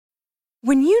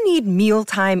When you need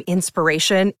mealtime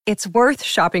inspiration, it's worth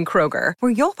shopping Kroger,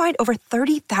 where you'll find over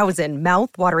 30,000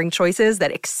 mouth-watering choices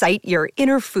that excite your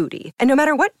inner foodie. And no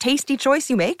matter what tasty choice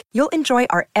you make, you'll enjoy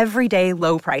our everyday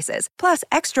low prices, plus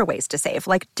extra ways to save,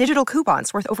 like digital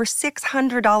coupons worth over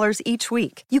 $600 each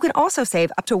week. You can also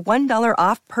save up to $1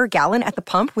 off per gallon at the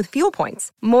pump with fuel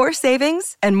points. More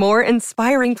savings and more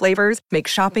inspiring flavors make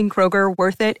shopping Kroger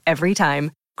worth it every time.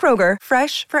 Kroger,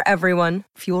 fresh for everyone.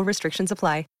 Fuel restrictions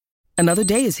apply. Another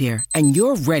day is here, and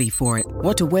you're ready for it.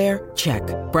 What to wear? Check.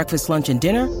 Breakfast, lunch, and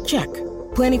dinner? Check.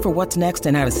 Planning for what's next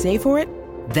and how to save for it?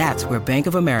 That's where Bank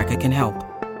of America can help.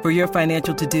 For your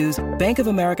financial to-dos, Bank of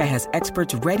America has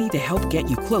experts ready to help get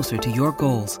you closer to your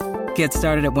goals. Get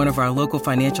started at one of our local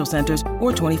financial centers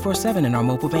or 24/7 in our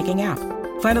mobile banking app.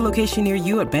 Find a location near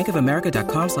you at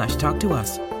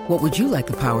bankofamerica.com/talktous. What would you like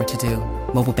the power to do?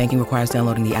 Mobile banking requires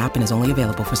downloading the app and is only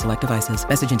available for select devices.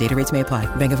 Message and data rates may apply.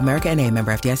 Bank of America N.A.,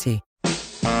 member FDIC.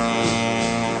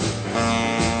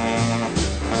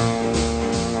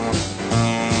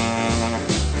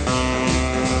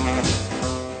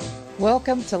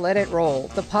 Welcome to Let It Roll,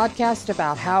 the podcast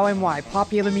about how and why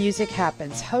popular music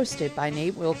happens, hosted by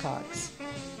Nate Wilcox.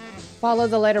 Follow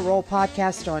the Let It Roll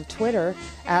podcast on Twitter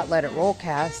at Let It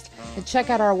Rollcast, and check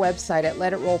out our website at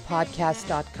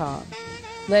letitrollpodcast.com.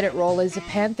 Let It Roll is a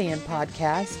Pantheon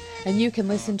podcast, and you can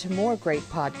listen to more great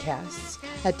podcasts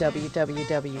at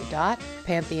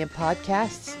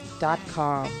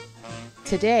www.pantheonpodcasts.com.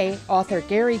 Today, author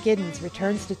Gary Giddens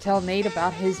returns to tell Nate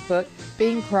about his book,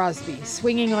 Bing Crosby,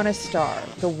 Swinging on a Star,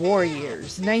 The War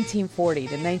Years, 1940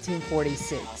 to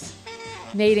 1946.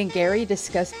 Nate and Gary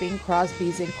discuss Bing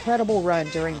Crosby's incredible run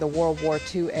during the World War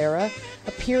II era,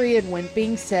 a period when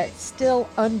Bing set still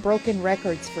unbroken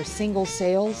records for single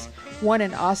sales, won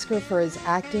an Oscar for his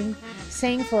acting,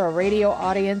 sang for a radio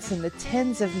audience in the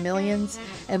tens of millions,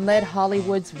 and led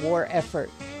Hollywood's war effort.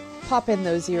 Pop in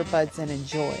those earbuds and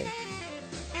enjoy.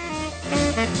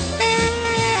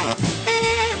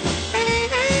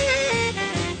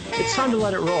 It's time to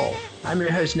let it roll. I'm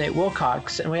your host, Nate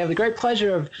Wilcox, and we have the great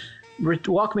pleasure of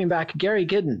welcoming back Gary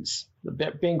Giddens,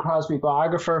 the Bing Crosby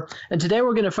biographer. And today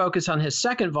we're going to focus on his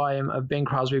second volume of Bing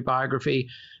Crosby biography,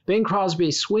 Bing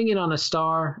Crosby, Swinging on a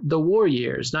Star, The War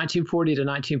Years, 1940 to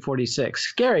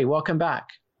 1946. Gary, welcome back.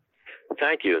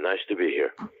 Thank you. Nice to be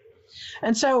here.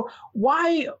 And so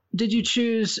why did you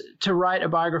choose to write a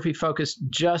biography focused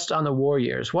just on the war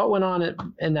years? What went on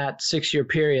in that 6-year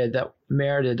period that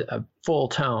merited a full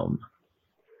tome?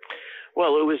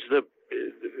 Well, it was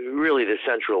really the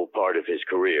central part of his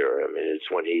career. I mean, it's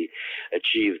when he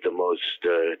achieved the most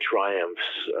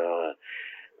triumphs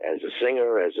as a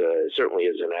singer, certainly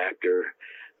as an actor.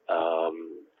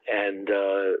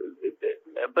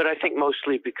 But I think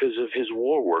mostly because of his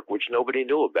war work, which nobody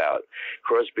knew about.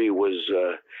 Crosby was,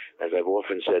 as I've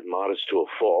often said, modest to a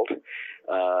fault.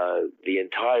 The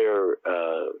entire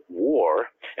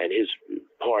war and his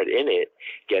part in it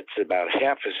gets about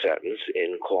half a sentence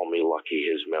in Call Me Lucky,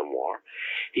 his memoir.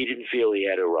 He didn't feel he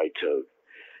had a right to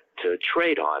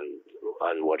trade on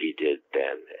what he did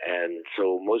then. And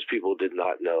so most people did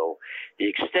not know the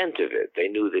extent of it. They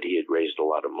knew that he had raised a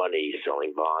lot of money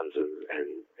selling bonds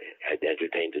and had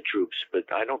entertained the troops,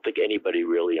 but I don't think anybody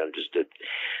really understood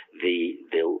the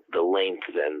length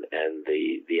and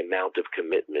the amount of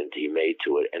commitment he made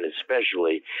to it, and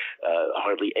especially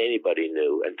hardly anybody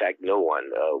knew. In fact, no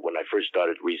one. When I first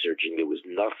started researching, there was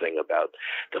nothing about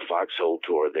the Foxhole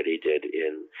tour that he did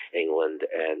in England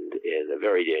and in a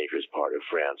very dangerous part of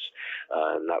France,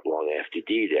 not long after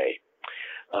D-Day.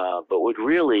 But what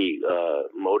really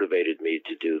motivated me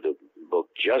to do the book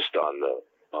just on the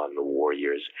war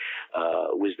years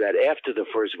was that after the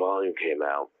first volume came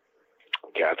out,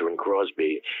 Catherine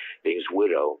Crosby, Bing's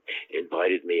widow,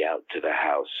 invited me out to the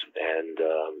house, and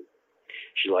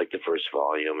she liked the first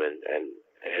volume and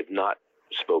had not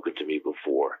spoken to me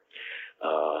before,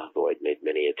 though I'd made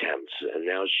many attempts. And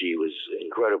now she was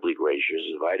incredibly gracious,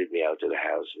 invited me out to the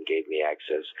house and gave me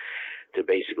access to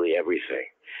basically everything.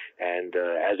 And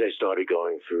as I started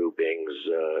going through Bing's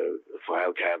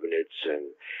file cabinets,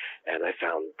 and I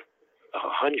found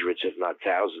hundreds, if not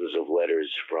thousands, of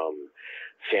letters from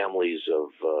families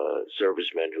of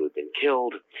servicemen who had been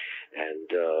killed, and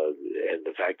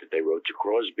the fact that they wrote to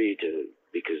Crosby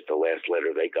because the last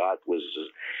letter they got was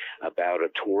about a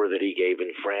tour that he gave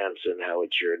in France and how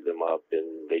it cheered them up,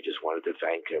 and they just wanted to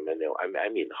thank him. And I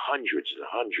mean, hundreds and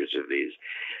hundreds of these,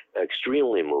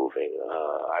 extremely moving.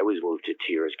 I was moved to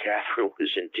tears. Catherine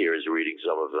was in tears reading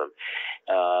some of them,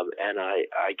 and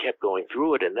I kept going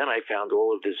through it, and then I found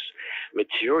all of this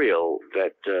material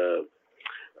that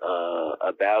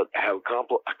about how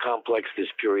complex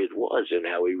this period was and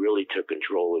how he really took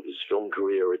control of his film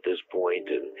career at this point,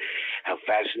 and how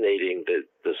fascinating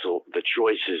the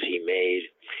choices he made.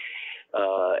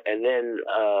 And then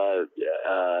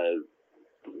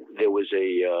there was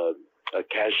a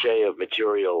cache of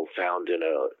material found in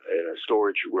a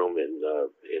storage room in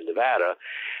Nevada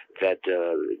that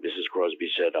Mrs. Crosby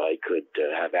said I could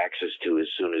have access to as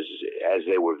soon as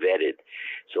they were vetted.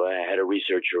 So I had a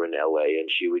researcher in LA, and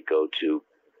she would go to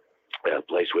a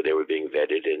place where they were being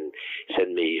vetted and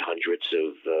send me hundreds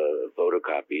of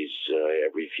photocopies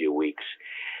every few weeks.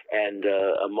 And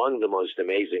among the most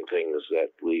amazing things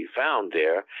that we found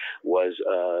there was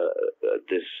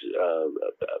this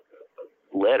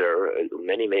letter,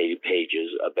 many pages,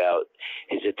 about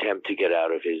his attempt to get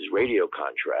out of his radio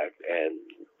contract and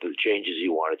the changes he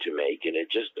wanted to make. And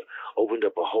it just opened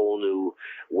up a whole new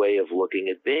way of looking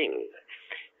at Bing.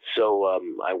 So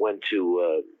I went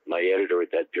to my editor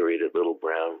at that period at Little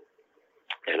Brown,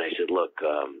 and I said, look,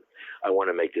 I want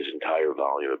to make this entire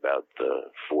volume about the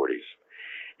 40s.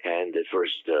 And at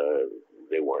first,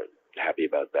 they weren't happy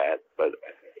about that. But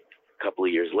a couple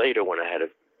of years later, when I had the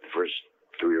first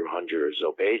 300 or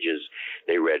so pages,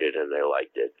 they read it and they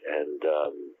liked it.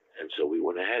 And so we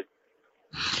went ahead.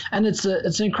 And it's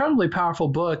an incredibly powerful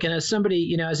book. And as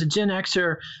somebody, as a Gen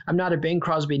Xer, I'm not a Bing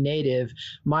Crosby native.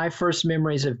 My first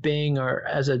memories of Bing are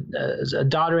as a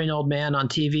doddering old man on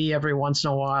TV every once in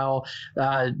a while,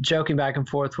 joking back and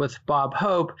forth with Bob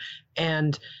Hope.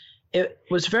 And it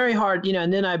was very hard,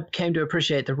 and then I came to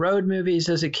appreciate the road movies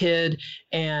as a kid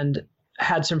and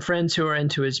had some friends who were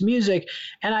into his music.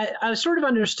 And I sort of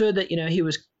understood that, he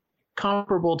was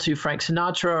comparable to Frank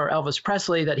Sinatra or Elvis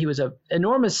Presley, that he was an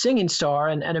enormous singing star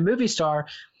and a movie star.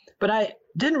 But I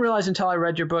didn't realize until I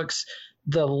read your books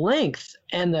the length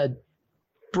and the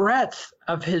breadth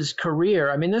of his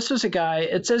career. I mean, this was a guy,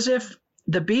 it's as if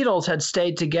the Beatles had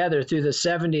stayed together through the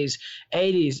 70s,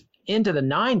 80s, into the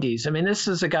 90s. I mean, this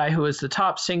is a guy who was the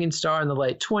top singing star in the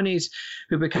late 20s,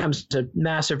 who becomes a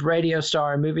massive radio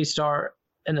star and movie star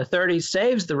in the 30s,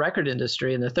 saves the record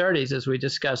industry in the 30s, as we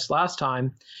discussed last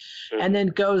time, and then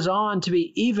goes on to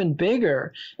be even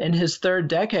bigger in his third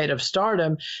decade of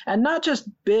stardom. And not just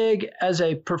big as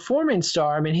a performing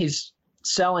star. I mean, he's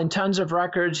selling tons of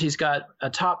records. He's got a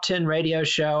top 10 radio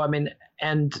show. I mean,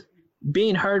 and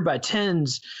being heard by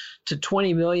tens to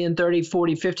 20 million, 30,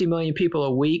 40, 50 million people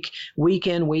a week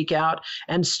in, week out,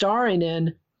 and starring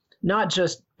in not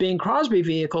just Bing Crosby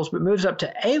vehicles, but moves up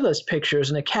to A-list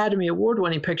pictures and Academy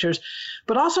Award-winning pictures,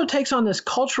 but also takes on this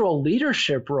cultural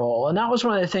leadership role. And that was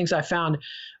one of the things I found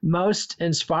most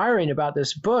inspiring about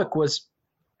this book was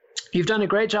you've done a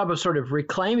great job of sort of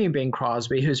reclaiming Bing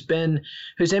Crosby,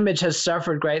 whose image has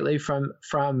suffered greatly from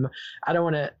I don't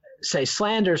want to say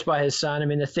slanders by his son. I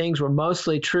mean, the things were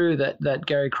mostly true that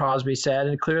Gary Crosby said,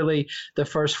 and clearly the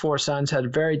first four sons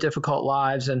had very difficult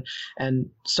lives and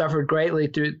suffered greatly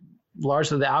through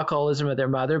largely the alcoholism of their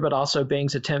mother, but also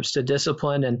Bing's attempts to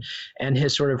discipline and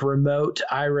his sort of remote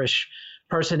Irish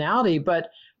personality.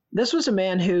 But this was a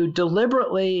man who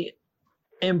deliberately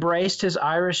embraced his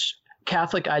Irish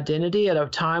Catholic identity at a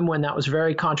time when that was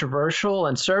very controversial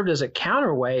and served as a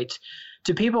counterweight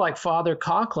to people like Father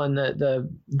Coughlin, the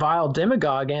vile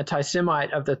demagogue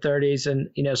anti-Semite of the 30s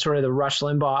and, sort of the Rush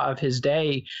Limbaugh of his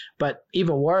day, but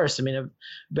even worse, I mean,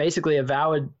 basically a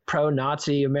avowed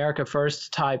pro-Nazi, America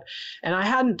First type. And I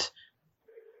hadn't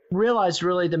realized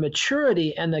really the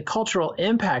maturity and the cultural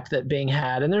impact that Bing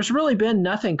had. And there's really been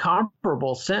nothing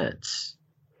comparable since.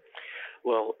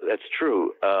 Well, that's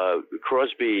true.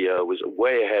 Crosby was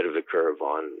way ahead of the curve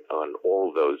on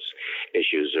all those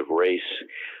issues of race,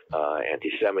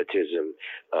 anti-Semitism,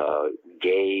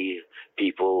 gay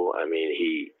people. I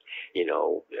mean,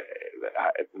 I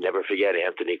never forget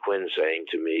Anthony Quinn saying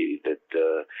to me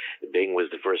that Bing was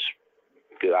the first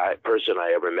person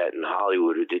I ever met in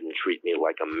Hollywood who didn't treat me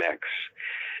like a Mex.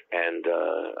 And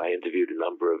I interviewed a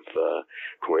number of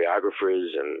choreographers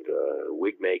and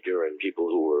wig maker and people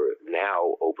who were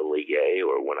now openly gay,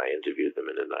 or when I interviewed them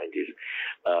in the 90s,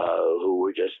 who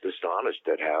were just astonished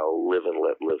at how live and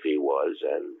let live he was.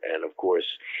 And of course,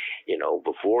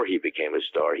 before he became a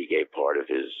star, he gave part of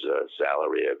his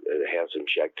salary, a handsome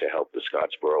check, to help the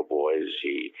Scottsboro Boys.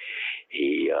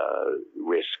 He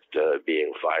risked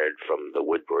being fired from the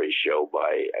Woodbury show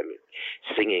by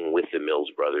singing with the Mills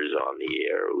Brothers on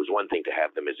the air. It was one thing to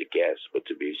have them as a guest, but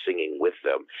to be singing with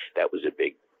them, that was a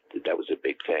big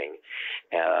thing.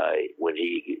 When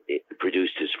he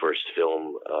produced his first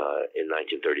film in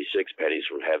 1936, Pennies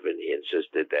from Heaven, he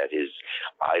insisted that his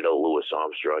idol Louis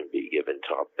Armstrong be given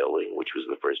top billing, which was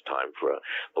the first time for a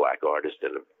black artist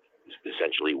in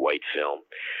essentially white film.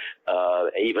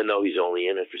 Even though he's only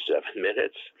in it for 7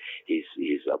 minutes,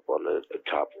 he's up on the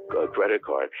top credit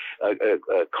card.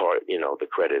 The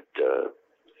credit.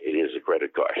 It is a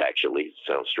credit card, actually. It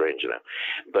sounds strange now,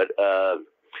 but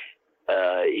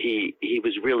he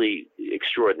was really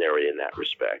extraordinary in that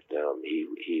respect.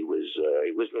 He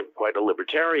wasn't quite a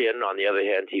libertarian. On the other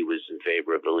hand, he was in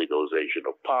favor of the legalization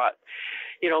of pot.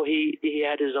 He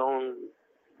had his own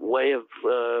way of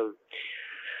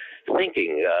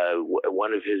thinking.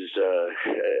 One of his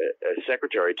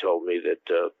secretary told me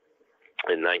that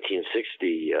in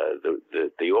 1960,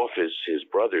 the office, his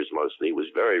brothers mostly, was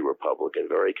very Republican,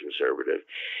 very conservative,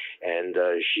 and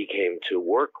she came to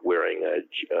work wearing a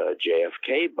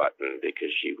JFK button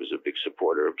because she was a big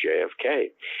supporter of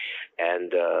JFK,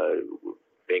 and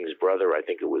Bing's brother, I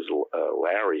think it was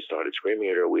Larry, started screaming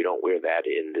at her, "We don't wear that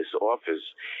in this office."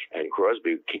 And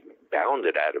Crosby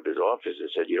bounded out of his office and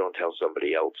said, "You don't tell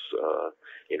somebody else,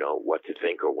 what to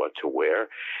think or what to wear."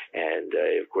 And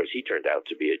of course, he turned out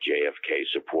to be a JFK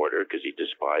supporter because he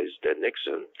despised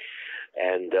Nixon.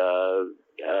 And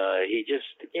he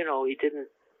just, he didn't.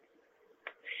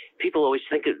 People always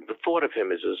thought of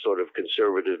him as a sort of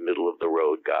conservative, middle of the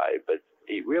road guy, but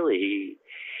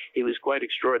he was quite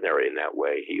extraordinary in that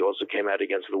way. He also came out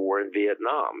against the war in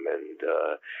Vietnam, and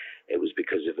it was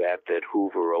because of that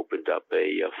Hoover opened up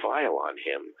a file on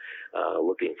him,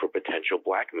 looking for potential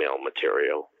blackmail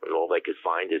material. And all they could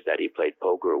find is that he played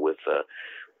poker with a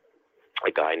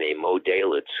guy named Mo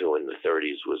Dalitz, who in the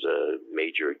 30s was a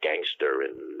major gangster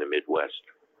in the Midwest.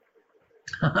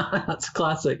 That's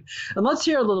classic. And let's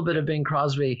hear a little bit of Bing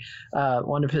Crosby,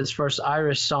 one of his first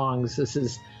Irish songs. This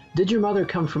is "Did Your Mother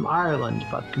Come from Ireland"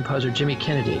 by the composer Jimmy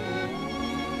Kennedy.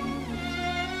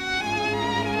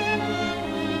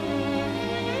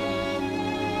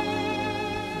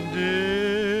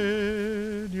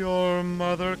 Did your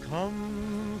mother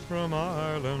come from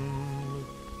Ireland?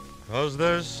 'Cause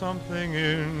there's something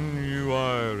in you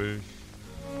Irish.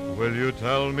 Will you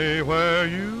tell me where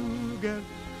you get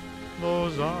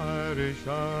those Irish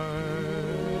eyes?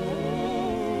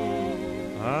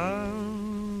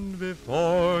 And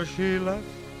before she left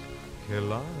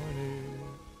Killarney,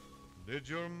 did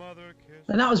your mother kiss?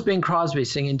 And that was Bing Crosby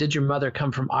singing "Did Your Mother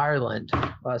Come from Ireland,"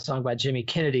 a song by Jimmy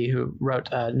Kennedy, who wrote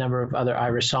a number of other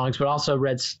Irish songs, but also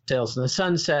Red Sails in the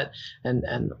Sunset,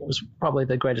 and was probably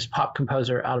the greatest pop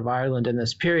composer out of Ireland in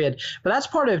this period. But that's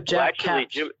part of Jack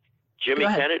Cap's... Jimmy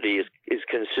Kennedy is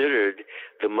considered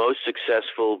the most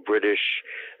successful British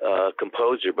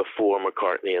composer before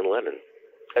McCartney and Lennon,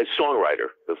 a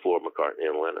songwriter before McCartney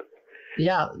and Lennon.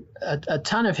 Yeah, a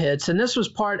ton of hits. And this was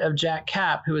part of Jack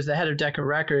Kapp, who was the head of Decca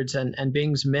Records and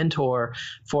Bing's mentor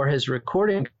for his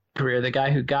recording career, the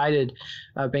guy who guided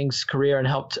Bing's career and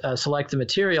helped select the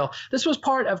material. This was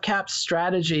part of Kapp's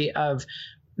strategy of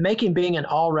making Bing an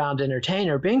all-round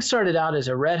entertainer. Bing started out as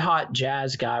a red-hot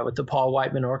jazz guy with the Paul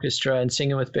Whiteman Orchestra and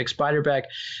singing with Bix Beiderbecke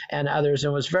and others,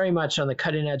 and was very much on the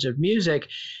cutting edge of music.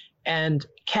 And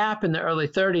Kapp in the early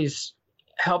 30s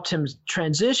helped him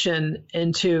transition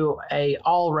into a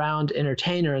all-round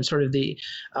entertainer and sort of the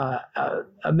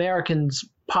American's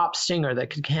pop singer that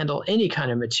could handle any kind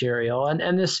of material.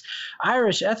 And this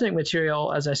Irish ethnic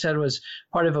material, as I said, was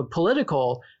part of a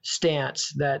political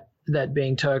stance that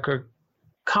Bing took, or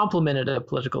complemented a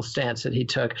political stance that he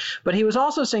took. But he was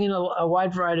also singing a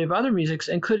wide variety of other musics,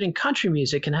 including country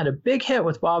music, and had a big hit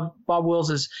with Bob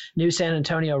Wills' New San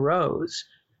Antonio Rose.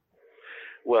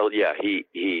 Well, yeah, he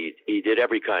did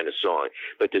every kind of song.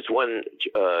 But there's one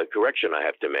correction I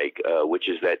have to make, which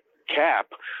is that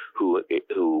Kapp, who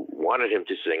wanted him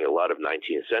to sing a lot of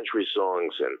 19th century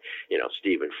songs and,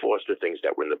 Stephen Foster, things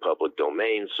that were in the public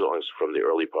domain, songs from the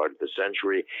early part of the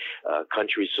century,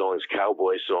 country songs,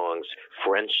 cowboy songs,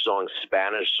 French songs,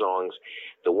 Spanish songs.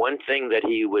 The one thing that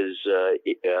he was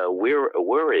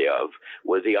wary of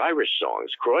was the Irish songs.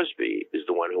 Crosby is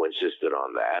the one who insisted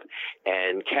on that.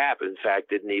 And Kapp, in fact,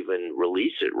 didn't even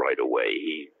release it right away.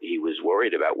 He was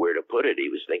worried about where to put it. He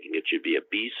was thinking it should be a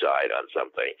B-side on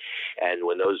something. And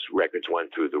when those records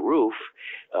went through the roof,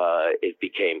 it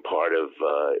became part of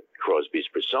Crosby's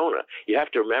persona. You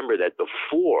have to remember that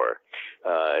before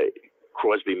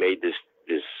Crosby made this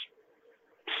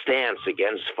stance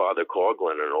against Father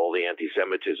Coughlin and all the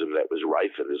anti-Semitism that was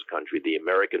rife in this country, the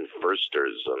American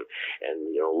Firsters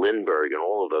and Lindbergh and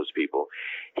all of those people,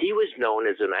 he was known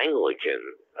as an Anglican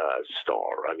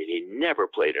star. I mean, he never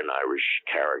played an Irish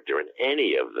character in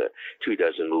any of the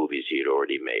 24 movies he had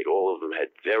already made. All of them had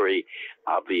very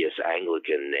obvious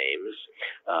Anglican names.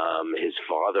 His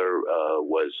father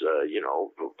was,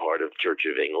 part of Church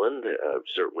of England,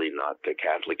 certainly not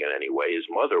Catholic in any way. His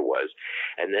mother was.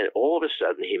 And then all of a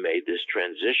sudden he made this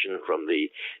transition from the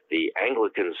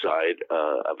Anglican side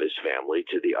of his family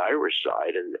to the Irish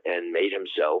side and made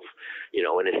himself, in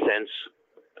a sense,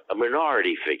 a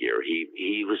minority figure.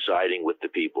 He was siding with the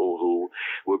people who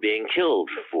were being killed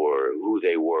for who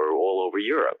they were all over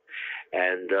Europe.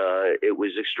 And it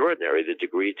was extraordinary the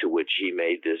degree to which he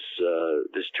made this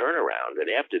turnaround. And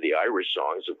after the Irish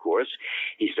songs, of course,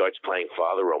 he starts playing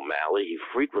Father O'Malley. He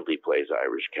frequently plays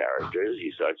Irish characters.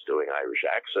 He starts doing Irish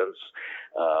accents.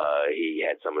 He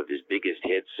had some of his biggest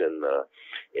hits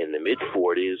in the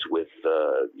mid-40s with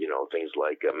things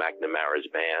like McNamara's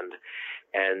Band.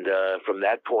 And from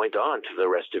that point on to the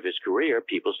rest of his career,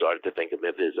 people started to think of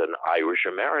him as an Irish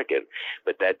American,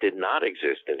 but that did not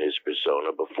exist in his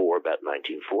persona before about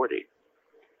 1940.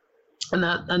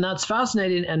 And that's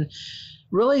fascinating and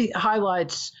really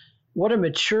highlights what a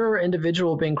mature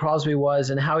individual Bing Crosby was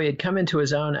and how he had come into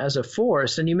his own as a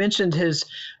force. And you mentioned his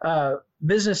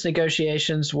business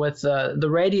negotiations with the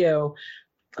radio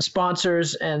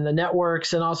sponsors and the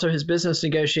networks, and also his business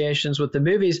negotiations with the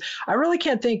movies. I really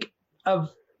can't think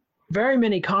of very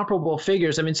many comparable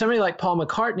figures. I mean, somebody like Paul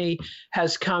McCartney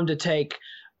has come to take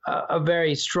a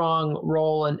very strong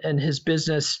role in his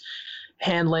business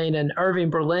handling, and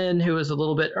Irving Berlin, who was a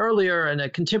little bit earlier and a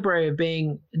contemporary of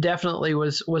Bing, definitely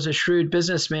was a shrewd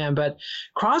businessman. But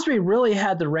Crosby really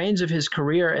had the reins of his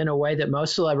career in a way that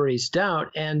most celebrities don't.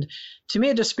 And to me,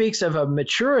 it just speaks of a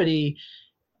maturity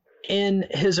in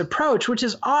his approach, which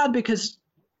is odd because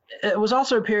it was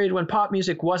also a period when pop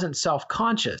music wasn't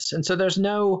self-conscious. And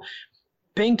so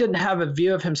Bing didn't have a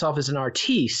view of himself as an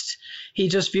artiste. He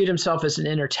just viewed himself as an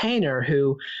entertainer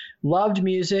who loved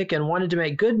music and wanted to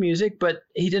make good music, but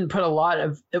he didn't put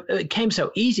it came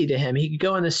so easy to him. He could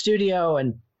go in the studio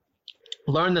and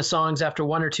learn the songs after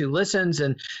one or two listens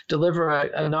and deliver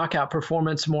a knockout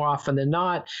performance more often than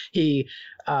not. He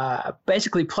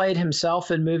basically played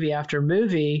himself in movie after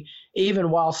movie, even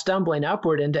while stumbling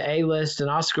upward into A-list and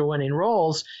Oscar-winning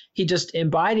roles. He just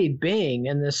embodied Bing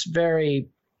in this very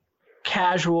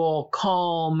casual,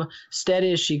 calm,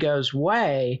 steady as she goes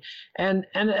way. And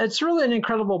it's really an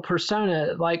incredible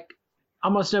persona like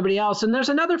almost nobody else. And there's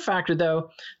another factor, though,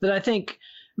 that I think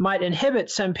might inhibit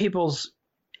some people's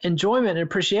enjoyment and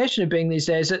appreciation of Bing these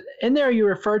days. In there, you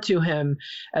refer to him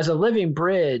as a living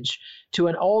bridge to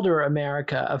an older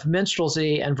America of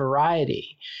minstrelsy and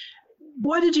variety.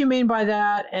 What did you mean by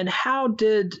that? And how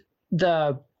did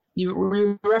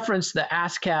you referenced the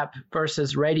ASCAP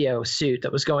versus radio suit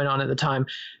that was going on at the time.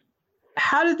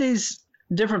 How did these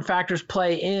different factors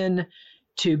play in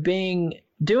to Bing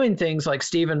doing things like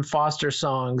Stephen Foster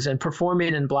songs and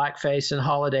performing in blackface and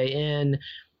Holiday Inn,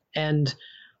 and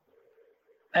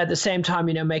at the same time,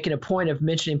 making a point of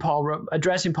mentioning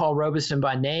addressing Paul Robeson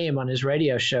by name on his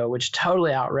radio show, which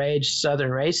totally outraged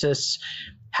Southern racists?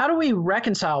 How do we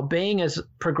reconcile Bing as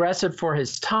progressive for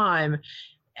his time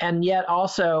and yet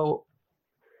also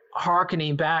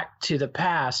hearkening back to the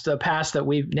past that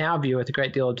we now view with a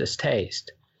great deal of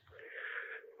distaste?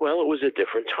 Well, it was a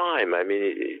different time. I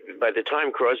mean, by the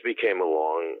time Crosby came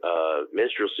along,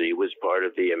 minstrelsy was part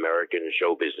of the American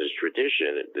show business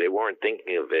tradition. They weren't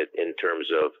thinking of it in terms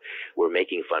of we're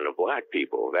making fun of black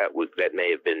people. That was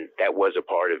a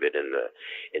part of it in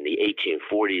the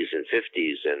 1840s and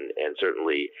 50s, and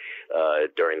certainly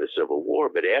during the Civil War.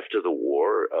 But after the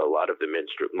war, a lot of the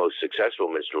most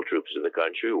successful minstrel troupes in the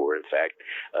country were in fact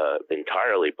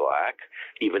entirely black,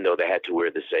 even though they had to wear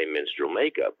the same minstrel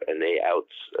makeup, and they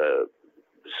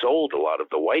sold a lot of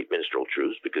the white minstrel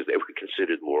troupes because they were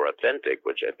considered more authentic,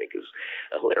 which I think is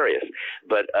hilarious.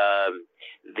 But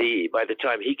by the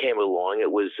time he came along, it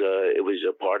was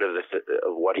a part of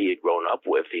what he had grown up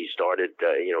with. He started,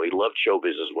 he loved show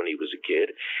business when he was a kid,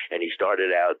 and he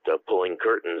started out pulling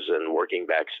curtains and working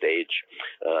backstage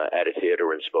at a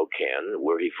theater in Spokane,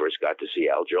 where he first got to see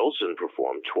Al Jolson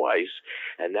perform twice,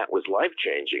 and that was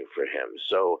life-changing for him.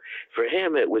 So for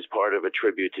him, it was part of a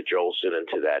tribute to Jolson and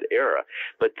to that era.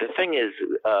 But the thing is,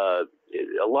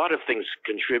 a lot of things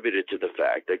contributed to the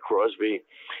fact that Crosby,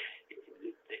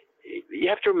 you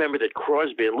have to remember that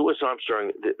Crosby and Louis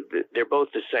Armstrong, they're both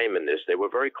the same in this. They were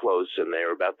very close, and they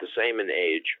were about the same in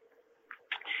age.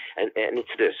 And it's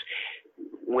this.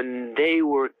 When they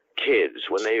were kids,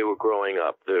 when they were growing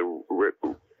up, the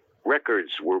records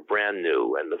were brand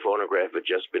new, and the phonograph had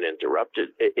just been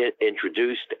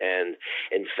introduced, and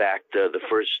in fact, the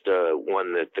first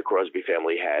one that the Crosby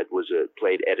family had was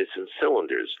played Edison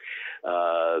cylinders,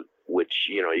 which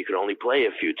you could only play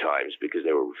a few times because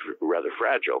they were rather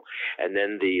fragile. And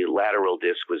then the lateral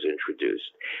disc was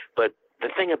introduced, but the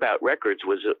thing about records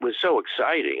was it was so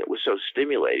exciting. It was so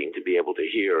stimulating to be able to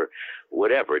hear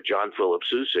whatever, John Philip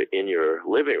Sousa in your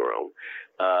living room,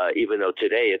 even though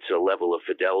today it's a level of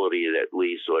fidelity that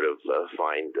we sort of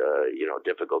find,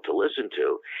 difficult to listen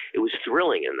to. It was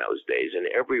thrilling in those days, and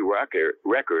every record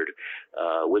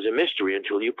was a mystery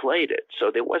until you played it. So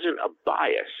there wasn't a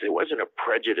bias. There wasn't a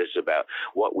prejudice about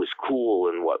what was cool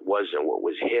and what wasn't, what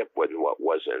was hip and what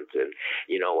wasn't. And,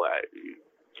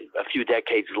 a few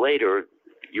decades later,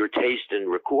 your taste in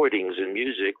recordings and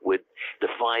music would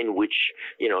define which,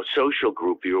 social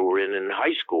group you were in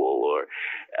high school, or,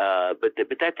 but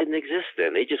that didn't exist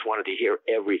then. They just wanted to hear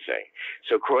everything.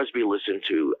 So Crosby listened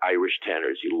to Irish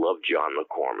tenors. He loved John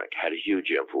McCormack, had a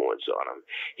huge influence on him.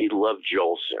 He loved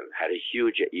Jolson,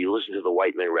 you listen to the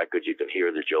Whiteman records, you can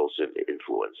hear the Jolson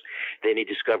influence. Then he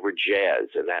discovered jazz,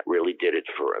 and that really did it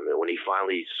for him. And when he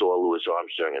finally saw Louis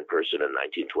Armstrong in person in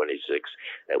 1926,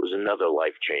 that was another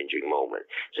life-changing moment.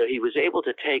 So he was able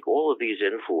to take all of these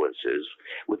influences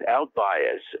without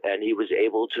bias, and he was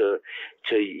able to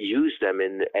use them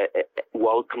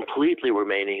while completely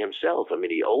remaining himself. I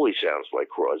mean, he always sounds like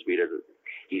Crosby.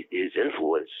 His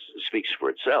influence speaks for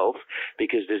itself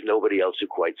because there's nobody else who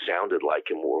quite sounded like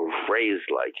him or phrased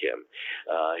like him.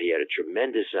 He had a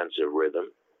tremendous sense of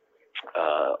rhythm.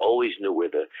 Always knew where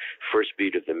the first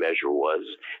beat of the measure was,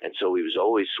 and so he was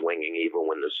always swinging even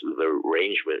when the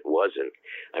arrangement wasn't.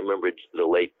 I remember the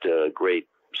late great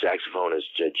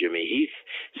saxophonist Jimmy Heath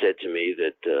said to me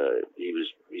that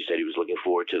he said he was looking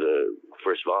forward to the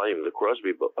first volume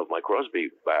of my Crosby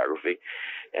biography,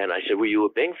 and I said, "Were you a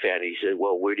Bing fan?" He said,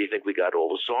 "Well, where do you think we got all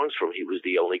the songs from? He was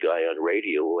the only guy on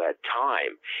radio who had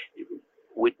time."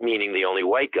 Meaning the only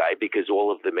white guy, because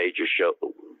all of the major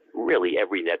really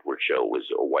every network show was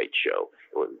a white show.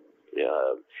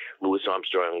 Louis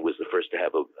Armstrong was the first to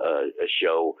have a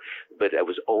show, but that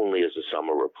was only as a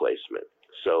summer replacement.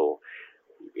 So,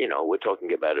 we're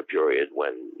talking about a period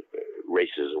when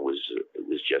racism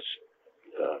was just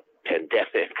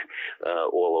pandemic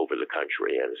all over the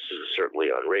country, and certainly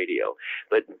on radio.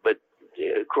 But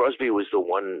Crosby was the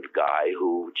one guy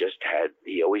who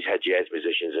he always had jazz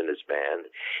musicians in his band.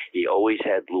 He always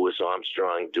had Louis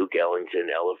Armstrong, Duke Ellington,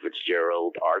 Ella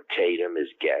Fitzgerald, Art Tatum as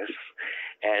guests.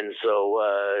 And so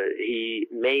he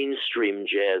mainstreamed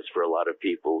jazz for a lot of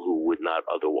people who would not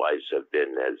otherwise have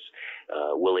been as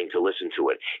willing to listen to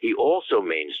it. He also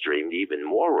mainstreamed, even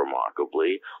more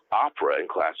remarkably, opera and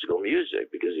classical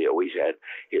music, because he always had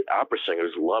opera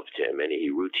singers loved him, and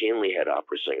he routinely had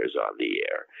opera singers on the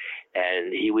air.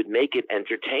 And he would make it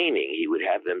entertaining. He would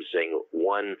have them sing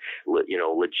one,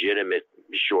 legitimate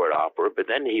short opera, but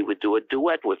then he would do a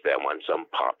duet with them on some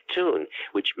pop tune,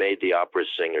 which made the opera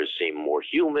singers seem more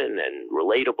human and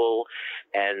relatable.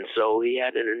 And so he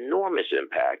had an enormous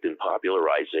impact in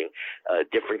popularizing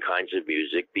different kinds of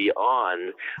music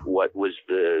beyond what was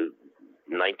the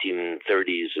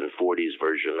 1930s and 40s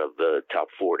version of the top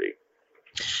 40.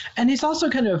 And he's also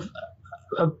kind of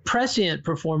a prescient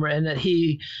performer in that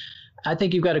I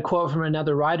think you've got a quote from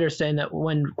another writer saying that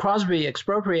when Crosby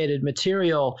expropriated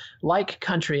material like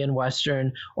country and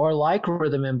western or like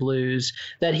rhythm and blues,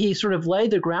 that he sort of laid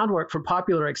the groundwork for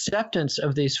popular acceptance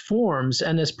of these forms,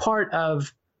 and is part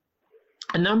of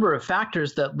a number of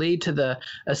factors that lead to the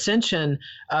ascension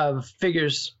of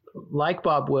figures like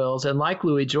Bob Wills and like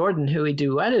Louis Jordan, who he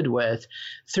duetted with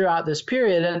throughout this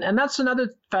period. And that's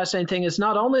another fascinating thing, is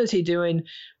not only is he doing,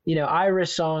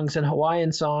 Irish songs and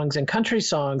Hawaiian songs and country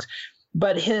songs,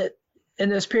 but in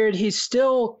this period, he's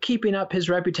still keeping up his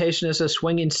reputation as a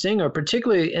swinging singer,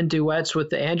 particularly in duets with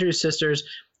the Andrews Sisters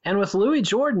and with Louis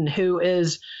Jordan, who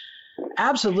is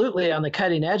absolutely on the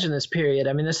cutting edge in this period.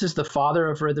 I mean, this is the father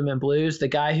of rhythm and blues, the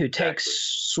guy who takes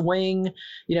swing,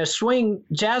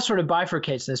 jazz sort of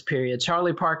bifurcates in this period.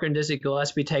 Charlie Parker and Dizzy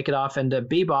Gillespie take it off into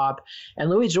bebop, and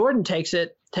Louis Jordan takes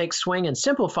swing and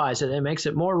simplifies it and makes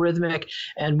it more rhythmic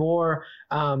and more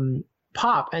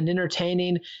pop and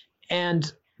entertaining.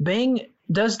 And Bing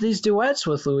does these duets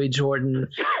with Louis Jordan.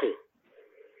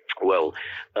 Well,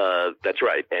 that's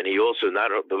right. And he also,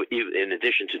 in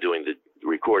addition to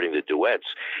recording the duets,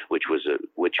 which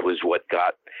was what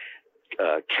got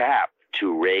Cap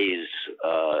to raise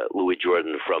Louis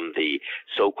Jordan from the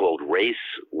so-called race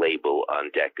label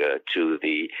on Decca to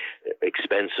the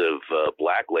expensive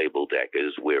black label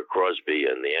Deccas, where Crosby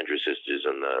and the Andrews Sisters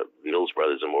and the Mills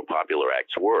Brothers and more popular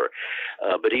acts were.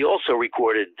 But he also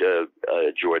recorded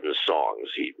Jordan's songs.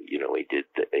 He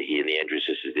and the Andrews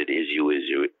Sisters did "Is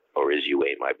You, or Is You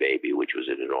Ain't My Baby," which was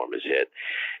an enormous hit.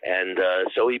 And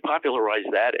so he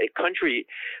popularized that. Country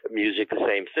music, the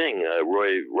same thing.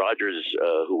 Roy Rogers,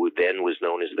 who then was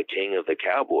known as the king of the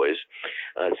Cowboys,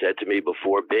 said to me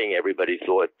before Bing, everybody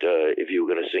thought if you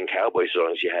were going to sing cowboy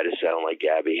songs, you had to sound like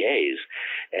Gabby Hayes.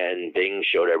 And Bing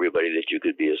showed everybody that you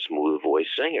could be a smooth voice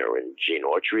singer. And Gene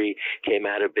Autry came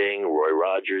out of Bing, Roy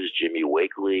Rogers, Jimmy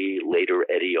Wakely, later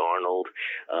Eddie Arnold.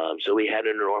 So he had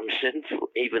an enormous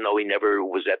influence, even though he never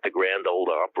was at the Grand Ole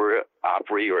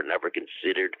Opry or never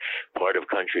considered part of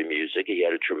country music. He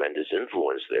had a tremendous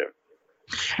influence there.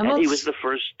 And he was the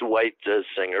first white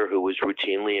singer who was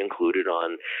routinely included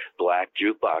on black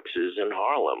jukeboxes in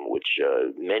Harlem, which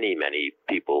many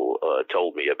people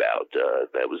told me about.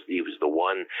 He was the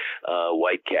one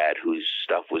white cat whose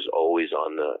stuff was always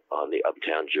on the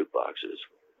uptown jukeboxes.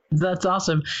 That's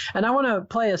awesome. And I want to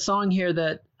play a song here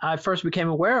that I first became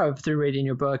aware of through reading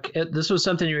your book. This was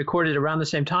something you recorded around the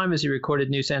same time as you recorded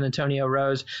New San Antonio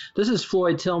Rose. This is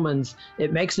Floyd Tillman's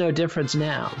 "It Makes No Difference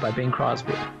Now" by Bing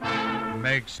Crosby.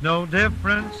 Makes no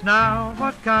difference now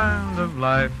what kind of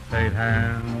life fate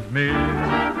hands me.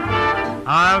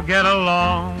 I'll get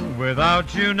along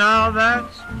without you now,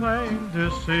 that's plain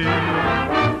to see.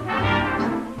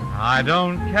 I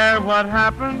don't care what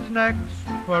happens next,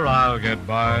 for I'll get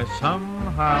by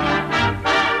somehow.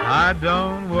 I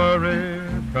don't worry,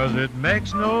 'cause it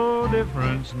makes no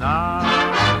difference now.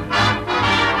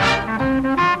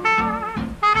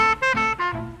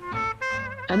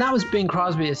 And that was Bing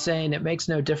Crosby saying "It Makes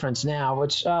No Difference Now,"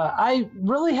 which I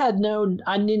really had known.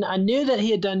 I knew that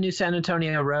he had done New San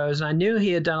Antonio Rose, and I knew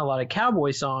he had done a lot of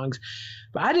cowboy songs,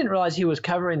 but I didn't realize he was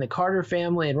covering the Carter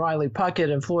Family and Riley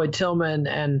Puckett and Floyd Tillman.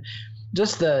 And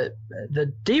just the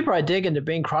deeper I dig into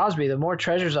Bing Crosby, the more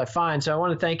treasures I find. So I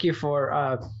want to thank you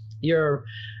for your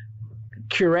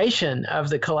curation of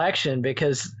the collection,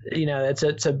 because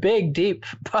it's a big, deep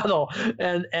puddle,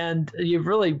 and you've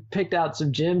really picked out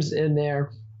some gems in there.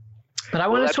 But I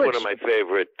want to switch. That's one of my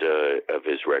favorite of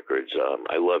his records.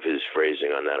 I love his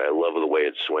phrasing on that. I love the way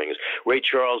it swings. Ray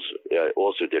Charles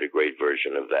also did a great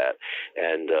version of that,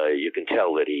 and you can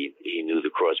tell that he knew the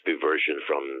Crosby version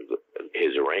from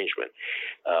his arrangement.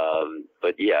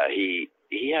 But yeah, he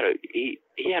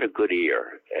had a good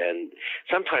ear, and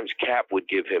sometimes Cap would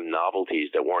give him novelties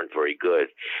that weren't very good.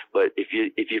 But if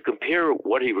you compare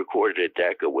what he recorded at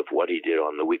Decca with what he did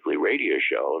on the weekly radio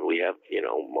show, and we have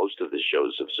most of the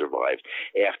shows have survived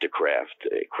after Kraft.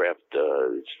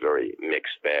 It's very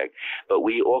mixed bag, but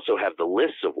we also have the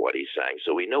lists of what he sang,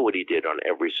 so we know what he did on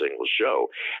every single show.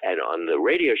 And on the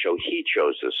radio show, he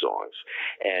chose the songs,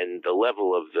 and the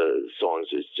level of the songs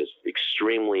is just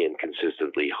extremely and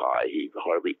consistently high. He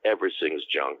hardly ever sings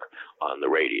junk on the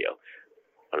radio.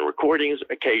 On recordings,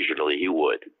 occasionally he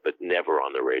would, but never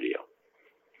on the radio.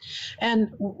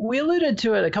 And we alluded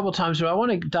to it a couple times, but I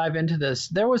want to dive into this.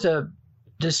 There was a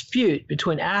dispute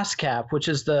between ASCAP, which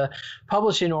is the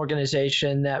publishing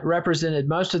organization that represented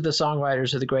most of the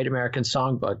songwriters of the Great American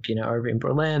Songbook, Irving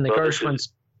Berlin, the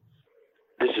Gershwins.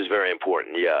 This is very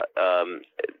important, yeah.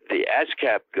 The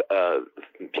ASCAP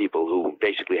people, who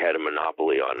basically had a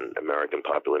monopoly on American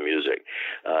popular music,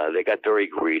 they got very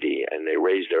greedy, and they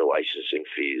raised their licensing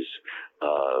fees,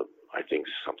 I think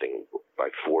something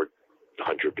like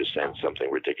 400%,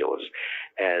 something ridiculous.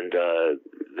 And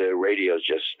the radios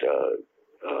just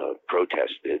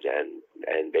protested,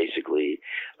 and basically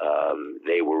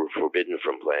they were forbidden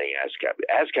from playing ASCAP.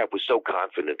 ASCAP was so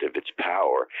confident of its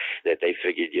power that they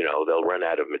figured, they'll run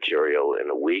out of material in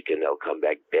a week and they'll come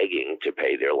back begging to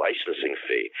pay their licensing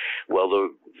fee. Well,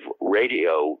 the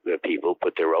radio people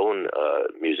put their own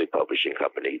music publishing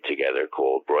company together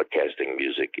called Broadcasting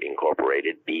Music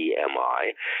Incorporated,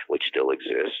 BMI, which still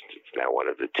exists. It's now one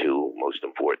of the two most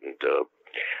important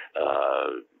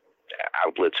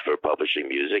outlets for publishing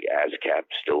music. ASCAP,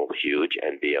 still huge,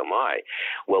 and BMI.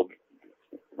 Well,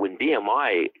 when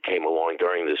BMI came along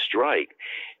during the strike,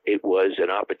 it was an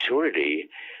opportunity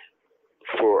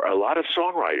for a lot of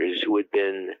songwriters who had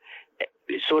been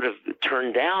sort of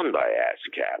turned down by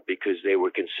ASCAP because they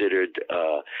were considered,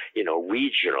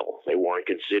 regional. They weren't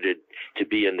considered to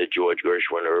be in the George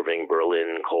Gershwin, Irving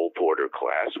Berlin, Cole Porter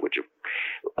class, which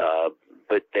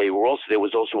but there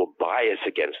was also a bias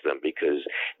against them because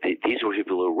these were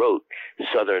people who wrote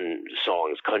Southern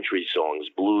songs, country songs,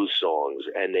 blues songs,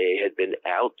 and they had been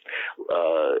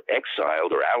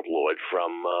exiled or outlawed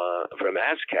from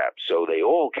ASCAP. So they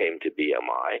all came to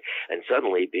BMI, and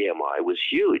suddenly BMI was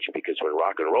huge because when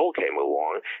rock and roll came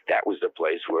along, that was the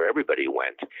place where everybody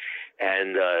went.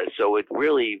 And so it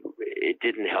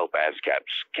didn't help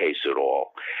ASCAP's case at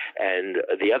all. And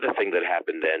the other thing that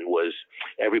happened then was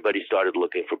everybody started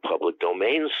looking for public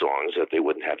domain songs that they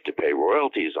wouldn't have to pay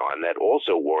royalties on that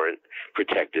also weren't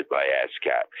protected by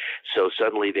ASCAP. So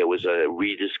suddenly there was a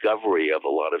rediscovery of a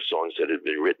lot of songs that had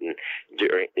been written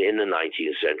in the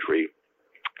 19th century.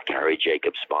 Carrie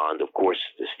Jacobs Bond, of course,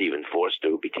 Stephen Foster,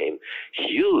 who became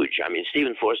huge. I mean,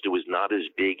 Stephen Foster was not as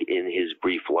big in his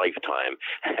brief lifetime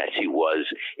as he was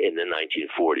in the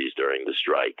 1940s during the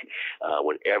strike,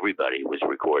 when everybody was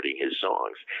recording his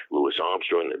songs. Louis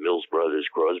Armstrong, the Mills Brothers,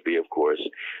 Crosby, of course.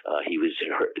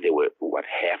 There were,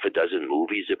 half a dozen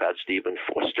movies about Stephen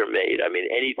Foster made. I mean,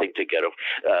 anything to get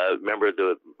remember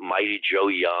the Mighty Joe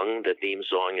Young, the theme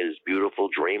song is Beautiful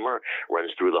Dreamer,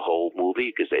 runs through the whole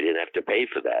movie because they didn't have to pay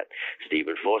for that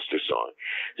Stephen Foster song.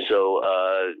 So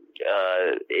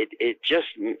it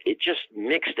just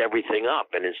mixed everything up,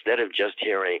 and instead of just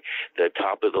hearing the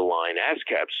top of the line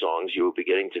ASCAP songs, you were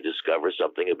beginning to discover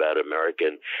something about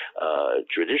American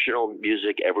traditional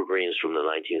music, evergreens from the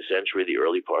 19th century, the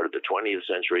early part of the 20th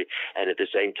century, and at the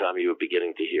same time you were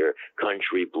beginning to hear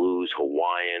country, blues,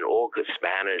 Hawaiian, all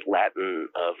Spanish, Latin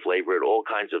flavored, all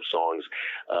kinds of songs.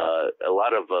 A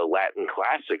lot of Latin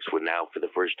classics were now for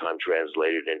the first time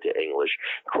translated into English.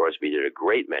 Crosby did a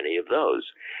great many of those.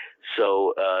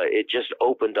 So it just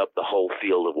opened up the whole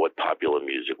field of what popular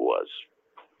music was.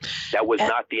 That was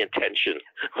not the intention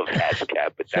of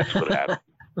ASCAP, but that's what happened.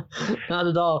 Not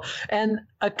at all. And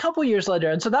a couple years later,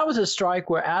 and so that was a strike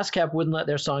where ASCAP wouldn't let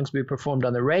their songs be performed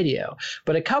on the radio.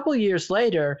 But a couple years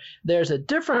later, there's a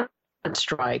different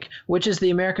strike, which is the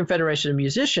American Federation of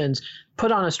Musicians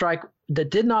put on a strike that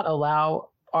did not allow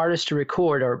artists to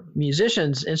record, or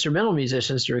musicians, instrumental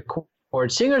musicians to record.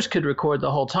 Singers could record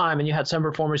the whole time, and you had some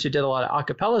performers who did a lot of a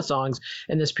cappella songs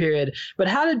in this period. But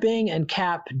how did Bing and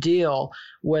Cap deal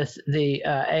with the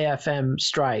AFM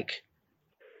strike?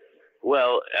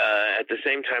 Well, at the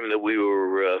same time that we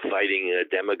were fighting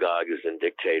demagogues and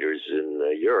dictators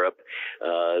in Europe,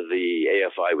 the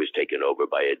AFI was taken over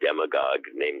by a demagogue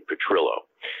named Petrillo,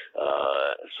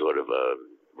 sort of a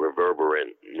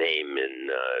reverberant name in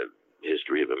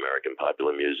history of American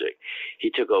popular music.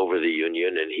 He took over the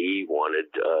union, and he wanted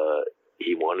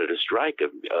a strike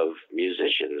of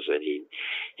musicians, and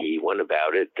he went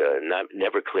about it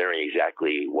never clearing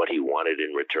exactly what he wanted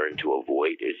in return to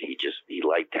avoid. He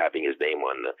liked having his name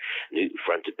on the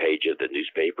front page of the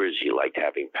newspapers. He liked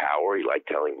having power. He liked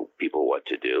telling people what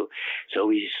to do. So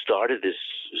he started this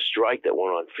strike that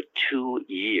went on for 2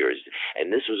 years,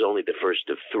 and this was only the first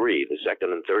of three. The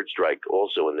second and third strike,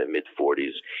 also in the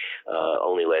mid-40s,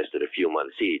 only lasted a few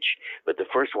months each, but the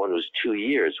first one was 2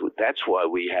 years. That's why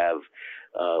we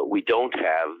don't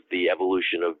have the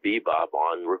evolution of bebop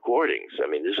on recordings. I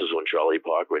mean, this is when Charlie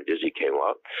Parker and Dizzy came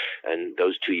up, and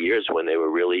those 2 years when they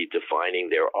were really defining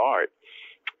their art,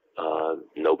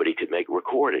 nobody could make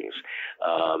recordings.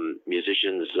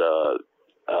 Musicians,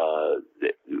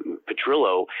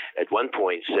 Petrillo at one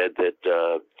point said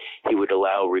that he would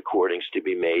allow recordings to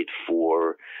be made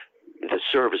for the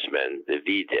servicemen, the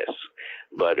V-Disc,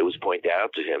 but it was pointed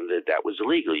out to him that that was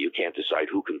illegal. You can't decide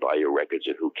who can buy your records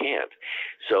and who can't.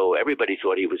 So everybody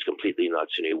thought he was completely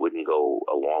nuts and he wouldn't go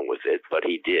along with it, but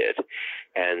he did.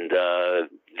 And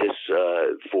this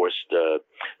forced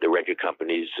the record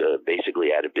companies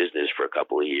basically out of business for a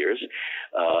couple of years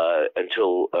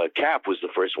until Cap was the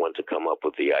first one to come up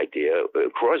with the idea.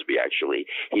 Crosby, actually.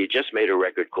 He had just made a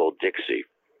record called Dixie.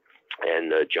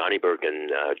 And Johnny Burke and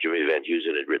Jimmy Van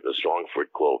Heusen had written a song for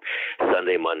it called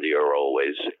Sunday, Monday, or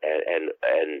Always,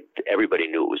 and everybody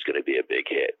knew it was going to be a big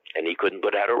hit, and he couldn't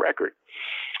put out a record.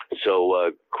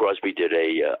 So Crosby did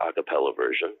a cappella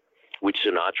version, which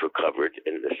Sinatra covered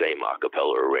in the same a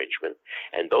cappella arrangement,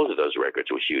 and both of those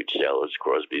records were huge sellers.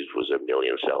 Crosby's was $1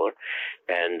 million seller,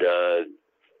 and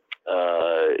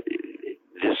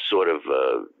this sort of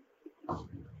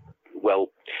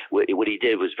well, what he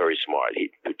did was very smart.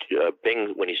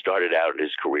 Bing, when he started out in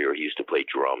his career, he used to play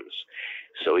drums.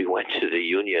 So he went to the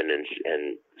union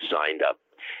and signed up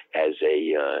as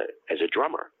a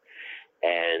drummer.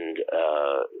 And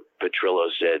Petrillo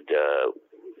said,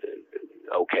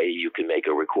 okay, you can make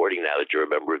a recording now that you're a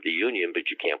member of the union, but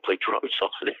you can't play drums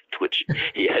on it, which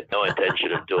he had no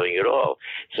intention of doing at all.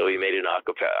 So he made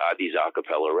these a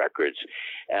cappella records,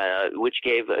 which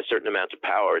gave a certain amount of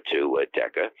power to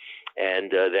Decca.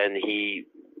 And then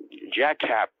Jack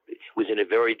Kapp was in a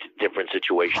very different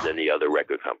situation than the other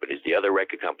record companies. The other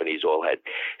record companies all had,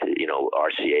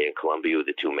 RCA and Columbia,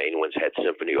 the two main ones, had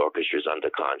symphony orchestras under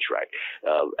contract.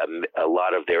 A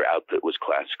lot of their output was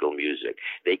classical music.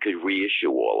 They could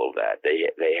reissue all of that. They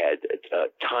had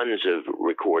tons of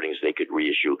recordings they could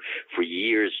reissue for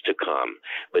years to come.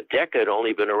 But Decca had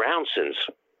only been around since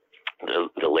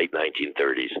the late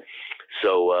 1930s.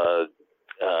 So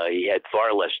he had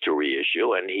far less to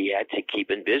reissue, and he had to keep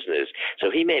in business.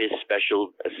 So he made a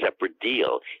separate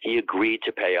deal. He agreed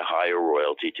to pay a higher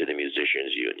royalty to the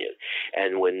musicians' union.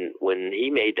 And when he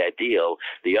made that deal,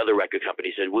 the other record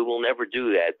company said, we will never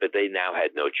do that, but they now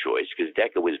had no choice because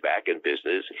Decca was back in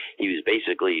business. He was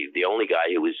basically the only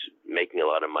guy who was making a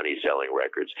lot of money selling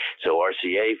records. So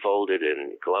RCA folded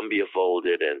and Columbia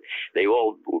folded, and they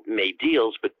all made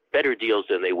deals, but better deals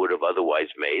than they would have otherwise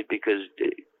made because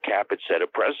Kapp had set a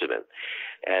precedent.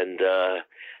 And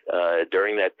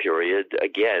during that period,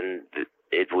 again,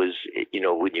 it was,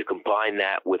 when you combine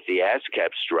that with the ASCAP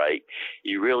strike,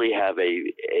 you really have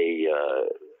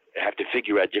have to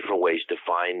figure out different ways to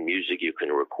find music you can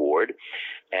record,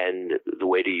 and the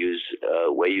way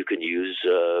you can use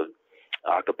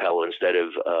a cappella instead of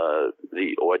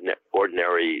the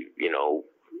ordinary,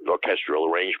 orchestral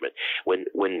arrangement.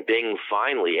 When Bing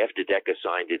finally, after Decca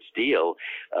signed its deal,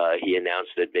 he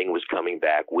announced that Bing was coming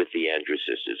back with the Andrews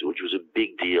Sisters, which was a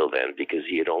big deal then because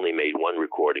he had only made one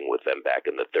recording with them back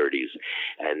in the 30s,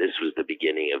 and this was the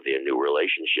beginning of their new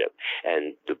relationship.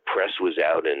 And the press was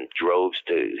out in droves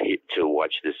to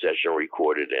watch this session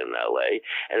recorded in LA,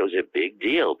 and it was a big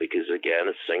deal because again,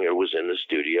 a singer was in the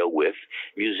studio with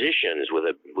musicians,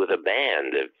 with a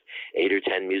band of 8 or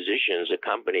 10 musicians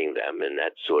accompanying them, and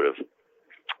that's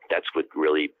what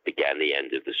really began the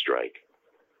end of the strike.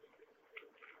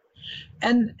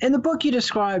 And in the book, you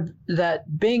described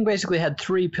that Bing basically had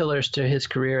three pillars to his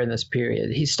career in this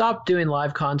period. He stopped doing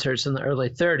live concerts in the early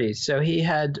 30s. So he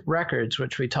had records,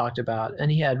 which we talked about, and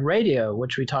he had radio,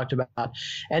 which we talked about,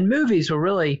 and movies were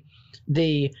really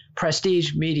the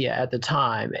prestige media at the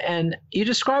time. And you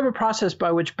describe a process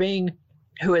by which Bing,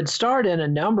 who had starred in a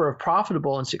number of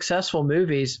profitable and successful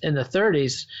movies in the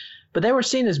 30s, but they were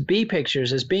seen as B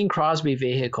pictures, as Bing Crosby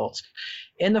vehicles.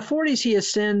 In the 40s, he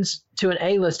ascends to an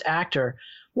A-list actor.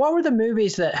 What were the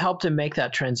movies that helped him make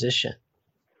that transition?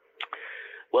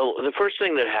 Well, the first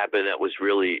thing that happened that was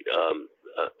really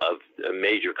of a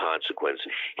major consequence,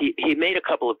 he made a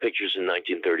couple of pictures in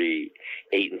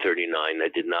 1938 and 39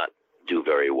 that did not do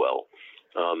very well.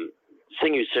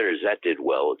 Sing You Sinners, that did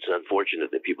well. It's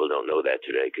unfortunate that people don't know that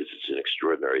today because it's an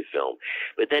extraordinary film.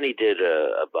 But then he did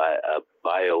a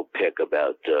biopic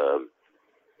about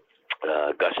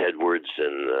Gus Edwards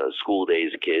and School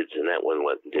Days Kids, and that one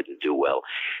didn't do well.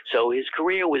 So his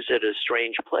career was at a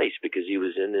strange place because he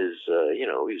was in his, he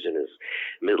was in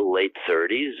his late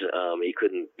 30s. He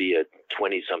couldn't be a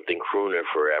 20-something crooner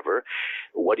forever.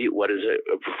 What does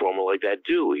a performer like that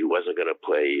do? He wasn't going to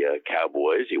play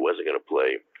cowboys. He wasn't going to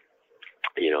play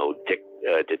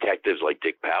detectives like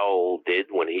Dick Powell did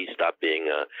when he stopped being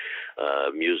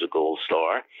a musical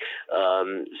star.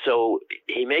 So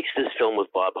he makes this film with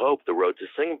Bob Hope, The Road to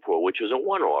Singapore, which was a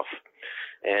one-off.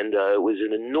 And it was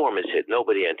an enormous hit.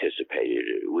 Nobody anticipated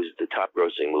it. It was the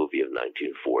top-grossing movie of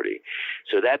 1940.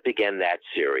 So that began that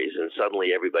series, and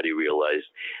suddenly everybody realized,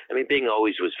 Bing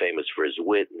always was famous for his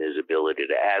wit and his ability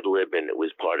to ad-lib, and it was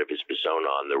part of his persona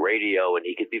on the radio, and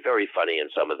he could be very funny in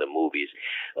some of the movies.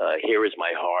 Here Is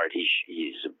My Heart,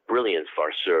 he's a brilliant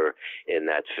farceur in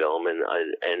that film, and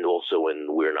also in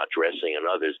We're Not Dressing and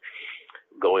others,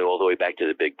 going all the way back to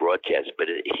the big broadcast. But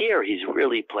here he's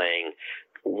really playing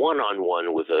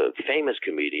one-on-one with a famous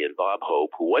comedian, Bob Hope,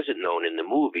 who wasn't known in the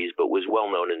movies, but was well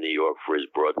known in New York for his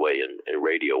Broadway and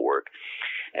radio work.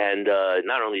 And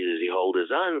not only does he hold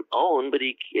his own, but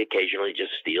he occasionally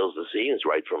just steals the scenes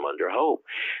right from under Hope.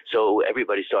 So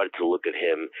everybody started to look at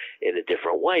him in a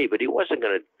different way, but he wasn't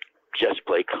going to just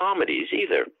play comedies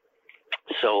either.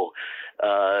 So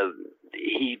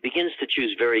he begins to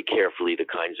choose very carefully the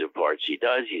kinds of parts he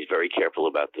does. He's very careful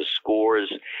about the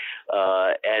scores.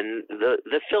 And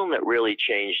the film that really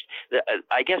changed,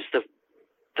 I guess the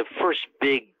first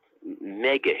big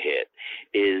mega hit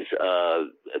is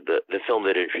the film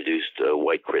that introduced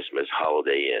White Christmas,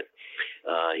 Holiday Inn.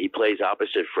 He plays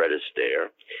opposite Fred Astaire.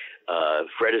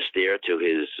 Fred Astaire, to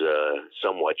his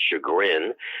somewhat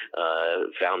chagrin,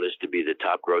 found this to be the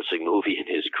top-grossing movie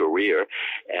in his career,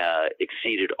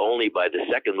 exceeded only by the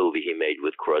second movie he made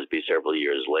with Crosby several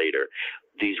years later.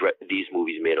 These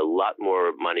movies made a lot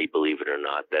more money, believe it or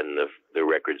not, than the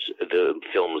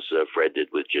films Fred did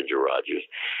with Ginger Rogers.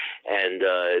 And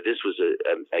this was,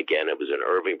 again, it was an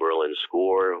Irving Berlin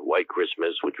score, White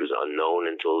Christmas, which was unknown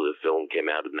until the film came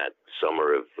out in that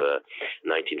summer of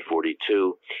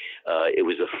 1942. It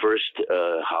was the first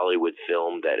Hollywood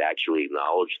film that actually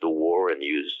acknowledged the war and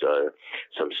used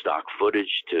some stock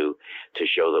footage to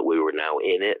show that we were now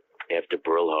in it after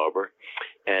Pearl Harbor.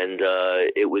 And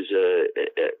it was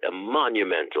a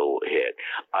monumental hit.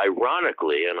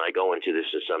 Ironically, and I go into this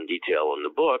in some detail in the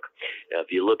book,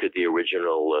 if you look at the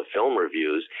original film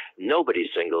reviews, nobody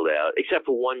singled out, except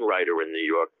for one writer in New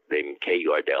York named Kay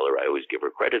Gardeller. I always give her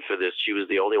credit for this. She was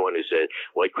the only one who said,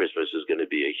 White Christmas is going to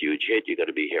be a huge hit. You're going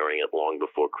to be hearing it long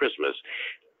before Christmas.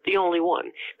 The only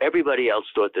one. Everybody else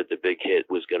thought that the big hit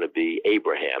was going to be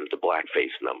Abraham, the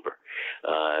blackface number,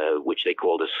 which they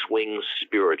called a swing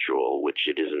spiritual, which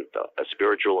it isn't a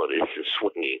spiritual and it isn't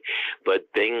swinging. But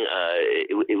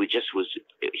it just was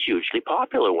hugely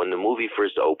popular. When the movie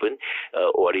first opened,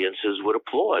 audiences would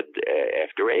applaud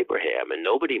after Abraham, and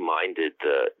nobody minded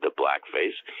the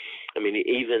blackface. I mean,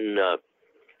 even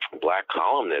black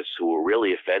columnists who were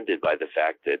really offended by the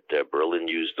fact that Berlin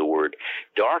used the word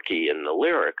darky in the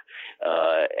lyric.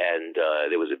 And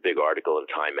there was a big article in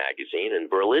Time magazine, and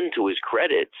Berlin, to his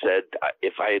credit, said,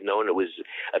 if I had known it was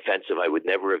offensive, I would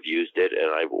never have used it,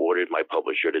 and I've ordered my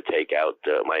publisher to take out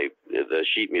the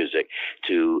sheet music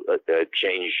to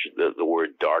change the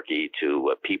word darky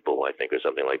to people, I think, or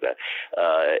something like that.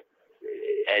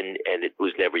 And it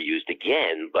was never used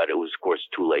again, but it was, of course,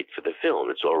 too late for the film.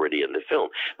 It's already in the film.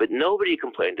 But nobody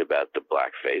complained about the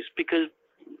blackface because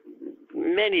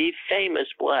many famous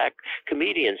black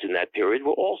comedians in that period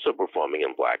were also performing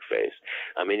in blackface.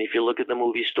 I mean, if you look at the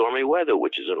movie Stormy Weather,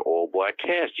 which is an all-black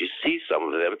cast, you see some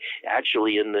of them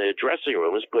actually in the dressing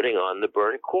rooms putting on the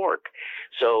burnt cork.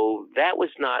 So that was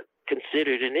not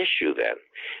considered an issue then.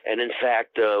 And in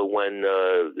fact, when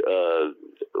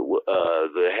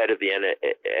the head of the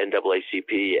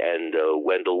NAACP and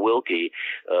Wendell Willkie,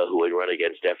 who had run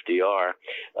against FDR,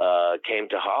 came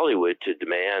to Hollywood to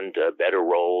demand better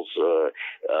roles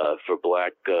for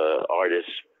black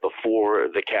artists before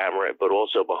the camera, but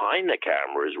also behind the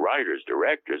camera as writers,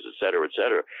 directors, et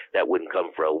cetera, that wouldn't come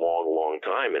for a long, long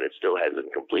time, and it still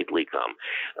hasn't completely come.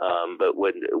 But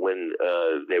when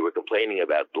they were complaining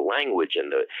about the language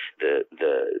and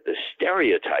the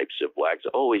stereotypes of blacks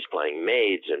always playing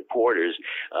maids and porters,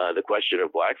 the question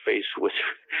of blackface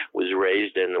was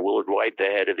raised, and Willard White, the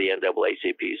head of the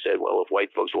NAACP, said, well, if white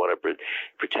folks want to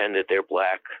pretend that they're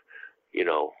black,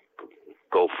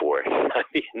 go for it. I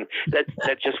mean, that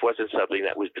just wasn't something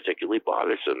that was particularly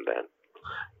bothersome then.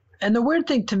 And the weird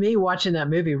thing to me watching that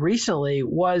movie recently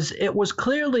was it was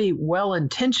clearly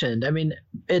well-intentioned. I mean,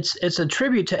 it's a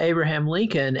tribute to Abraham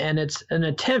Lincoln, and it's an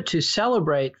attempt to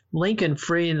celebrate Lincoln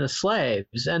freeing the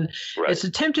slaves. And It's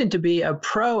attempting to be a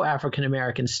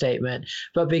pro-African-American statement,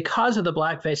 but because of the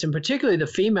blackface, and particularly the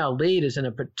female lead is in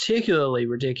a particularly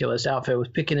ridiculous outfit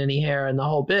with pickaninny hair and the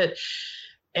whole bit.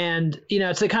 And,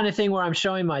 it's the kind of thing where I'm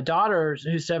showing my daughter,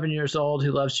 who's 7 years old,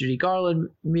 who loves Judy Garland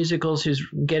musicals, who's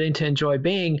getting to enjoy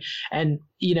Bing. And,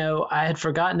 I had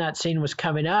forgotten that scene was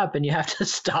coming up, and you have to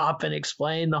stop and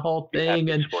explain the whole thing.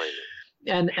 And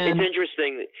it's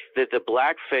interesting that the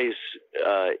blackface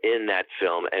in that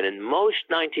film, and in most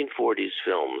 1940s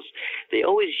films, they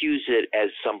always use it as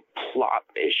some plot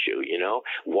issue,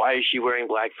 Why is she wearing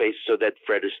blackface? So that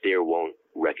Fred Astaire won't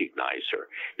recognize her.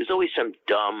 There's always some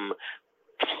dumb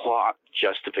plot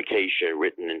justification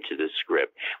written into the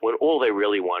script when all they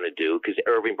really want to do, because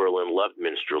Irving Berlin loved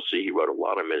minstrelsy, he wrote a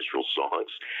lot of minstrel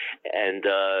songs, and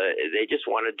they just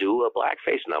want to do a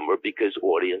blackface number because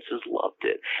audiences loved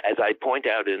it. As I point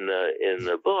out in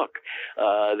the book,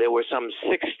 there were some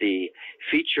 60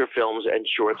 feature films and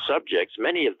short subjects,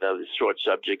 many of those short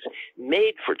subjects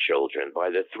made for children by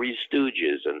the Three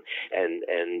Stooges and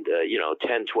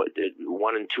 10,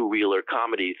 1 and 2 reeler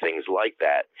comedy things like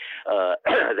that,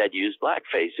 that used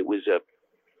blackface. It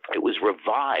was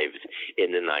revived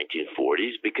in the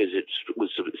 1940s because it was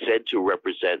said to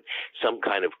represent some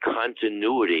kind of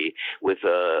continuity with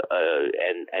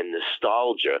and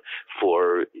nostalgia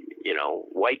for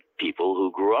white people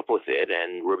who grew up with it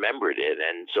and remembered it,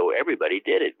 and so everybody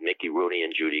did it. Mickey Rooney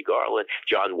and Judy Garland.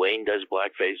 John Wayne does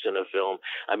blackface in a film.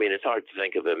 I mean, it's hard to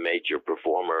think of a major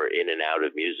performer in and out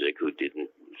of music who didn't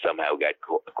somehow got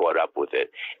caught up with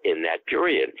it in that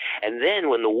period. And then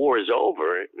when the war is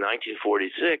over,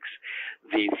 1946,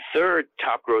 the third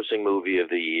top-grossing movie of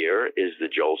the year is The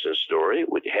Jolson Story,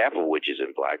 with half of which is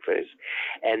in blackface.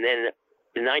 And then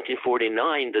in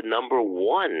 1949, the number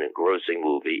one grossing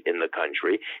movie in the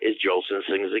country is Jolson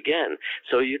Sings Again.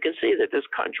 So you can see that this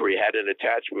country had an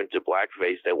attachment to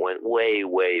blackface that went way,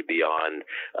 way beyond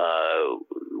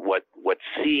what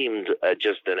seemed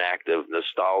just an act of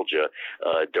nostalgia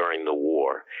during the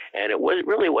war. And it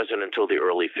really wasn't until the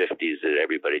early 50s that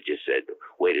everybody just said,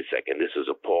 wait a second, this is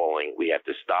appalling. We have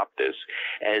to stop this.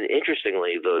 And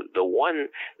interestingly, the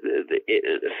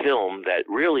film that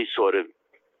really sort of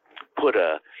put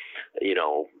a,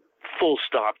 full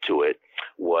stop to it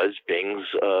was Bing's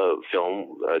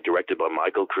film directed by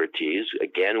Michael Curtiz,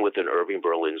 again with an Irving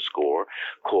Berlin score,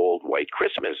 called White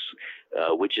Christmas,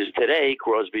 which is today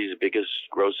Crosby's biggest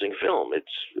grossing film.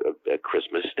 It's a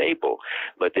Christmas staple.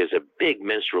 But there's a big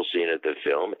minstrel scene at the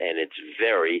film, and it's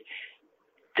very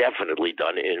definitely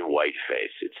done in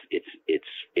whiteface.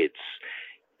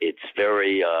 It's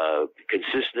very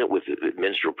consistent with the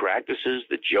minstrel practices.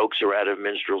 The jokes are out of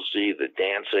minstrelsy, the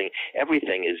dancing,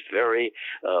 everything is very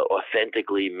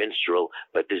authentically minstrel,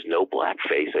 but there's no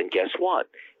blackface. And guess what?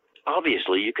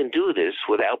 Obviously, you can do this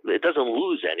without, it doesn't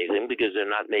lose anything because they're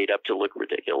not made up to look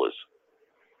ridiculous.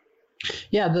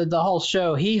 Yeah, the whole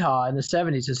show, Hee Haw, in the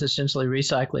 70s is essentially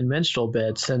recycling minstrel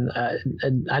bits. And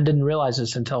I didn't realize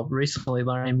this until recently,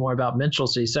 learning more about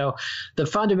minstrelsy. So the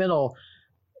fundamental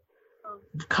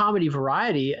comedy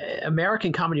variety,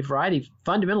 American comedy variety,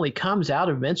 fundamentally comes out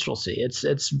of minstrelsy.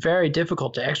 It's very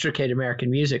difficult to extricate American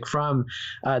music from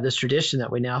this tradition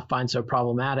that we now find so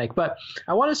problematic. But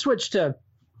I want to switch to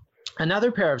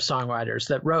another pair of songwriters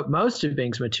that wrote most of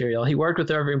Bing's material. He worked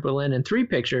with Irving Berlin in 3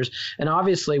 pictures, and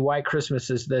obviously White Christmas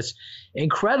is this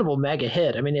incredible mega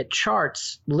hit. I mean, it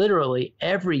charts literally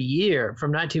every year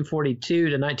from 1942 to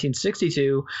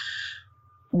 1962,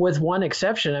 with one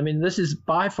exception. I mean, this is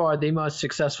by far the most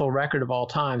successful record of all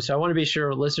time. So I want to be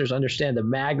sure listeners understand the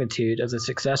magnitude of the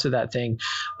success of that thing.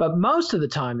 But most of the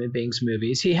time in Bing's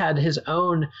movies, he had his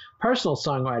own personal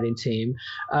songwriting team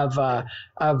of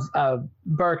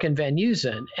Burke and Van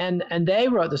Heusen, and they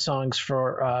wrote the songs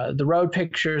for The Road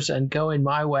Pictures and Going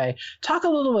My Way. Talk a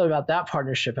little bit about that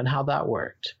partnership and how that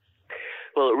worked.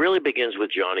 Well, it really begins with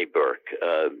Johnny Burke,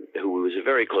 who was a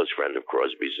very close friend of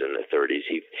Crosby's in the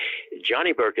 30s.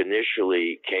 Johnny Burke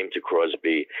initially came to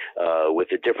Crosby with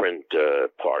a different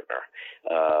partner.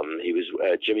 He was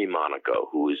Jimmy Monaco,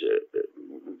 who was a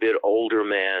bit older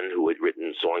man who had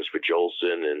written songs for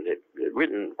Jolson and had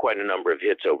written quite a number of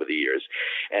hits over the years.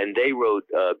 And they wrote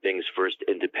Bing's first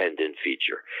independent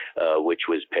feature, which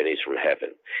was Pennies from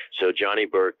Heaven. So Johnny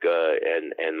Burke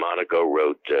and Monaco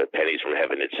wrote Pennies from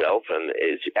Heaven itself, and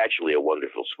it's actually a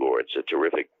wonderful score. It's a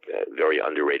terrific, very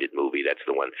underrated movie. That's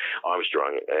the one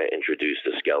Armstrong introduced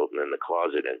the skeleton in the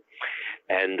closet in.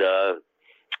 And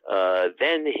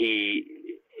then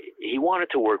he wanted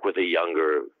to work with a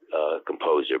younger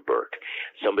composer, Burke,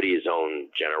 somebody his own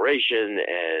generation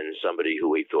and somebody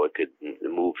who he thought could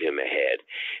move him ahead.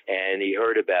 And he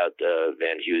heard about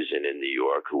Van Heusen in New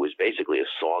York, who was basically a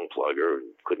song plugger,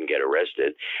 couldn't get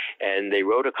arrested. And they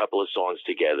wrote a couple of songs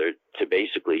together to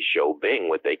basically show Bing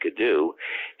what they could do.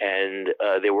 And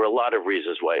there were a lot of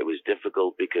reasons why it was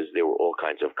difficult, because there were all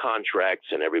kinds of contracts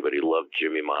and everybody loved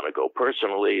Jimmy Monaco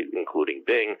personally, including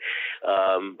Bing.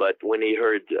 But when he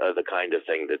heard the kind of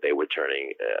thing that they were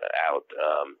turning out,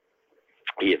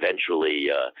 he eventually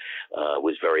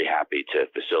was very happy to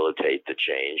facilitate the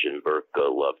change, and Burke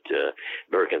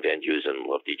and Van Heusen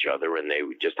loved each other, and they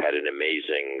just had an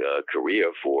amazing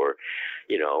career for,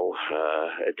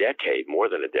 a decade, more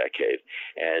than a decade.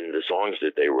 And the songs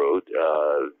that they wrote,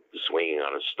 Swinging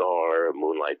on a Star,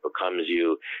 Moonlight Becomes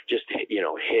You, just,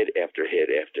 hit after hit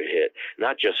after hit,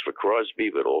 not just for Crosby,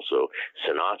 but also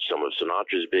Sinatra, some of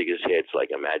Sinatra's biggest hits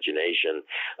like Imagination,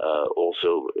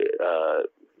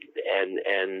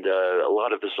 and a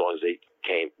lot of the songs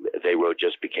they wrote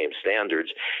just became standards.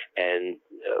 And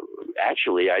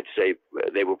actually, I'd say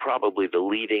they were probably the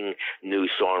leading new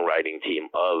songwriting team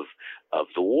of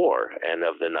the war and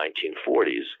of the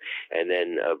 1940s. And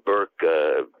then Burke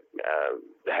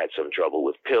had some trouble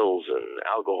with pills and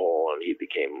alcohol, and he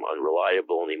became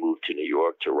unreliable, and he moved to New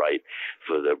York to write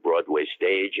for the Broadway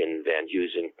stage. And Van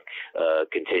Heusen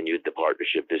continued the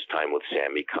partnership, this time with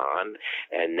Sammy Cahn,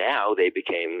 and now they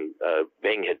became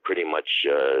Bing had pretty much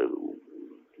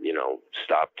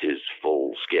stopped his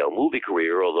full-scale movie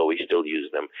career, although he still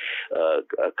used them,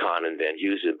 Kahn and Van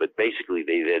Heusen, but basically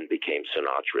they then became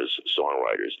Sinatra's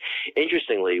songwriters.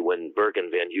 Interestingly, when Burke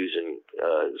and Van Heusen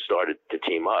started to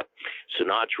team up,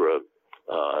 Sinatra,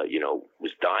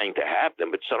 was dying to have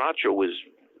them, but Sinatra was,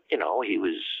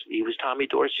 he was Tommy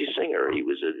Dorsey's singer. He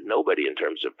was a nobody in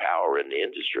terms of power in the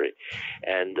industry.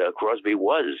 And Crosby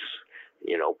was,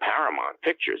 Paramount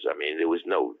Pictures. I mean, there was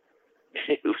no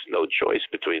choice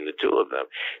between the two of them.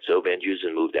 So Van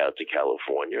Heusen moved out to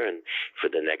California, and for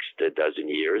the next dozen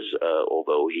years,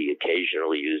 although he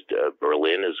occasionally used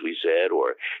Berlin, as we said,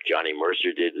 or Johnny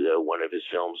Mercer did one of his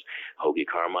films, Hoagy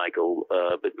Carmichael,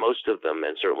 but most of them,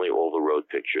 and certainly all the road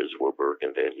pictures, were Burke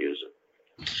and Van Heusen.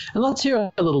 And let's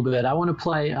hear a little bit. I want to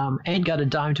play Ain't Got a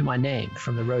Dime to My Name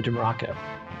from The Road to Morocco.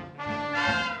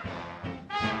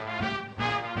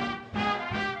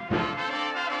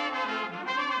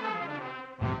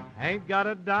 Ain't got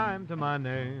a dime to my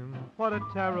name, what a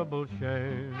terrible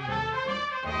shame.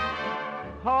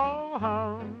 Ho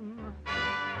hum,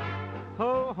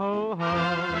 ho ho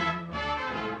hum.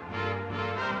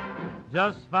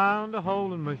 Just found a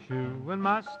hole in my shoe and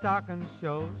my stocking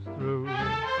shows through.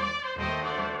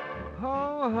 Ho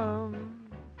hum,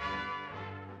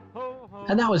 ho ho.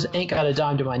 And that was Ain't Got a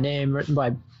Dime to My Name, written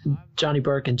by Johnny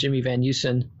Burke and Jimmy Van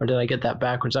Heusen. Or did I get that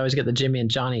backwards? I always get the Jimmy and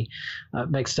Johnny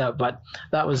mixed up. But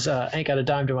that was Ain't Got a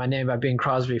Dime to My Name by Bing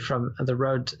Crosby from The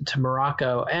Road to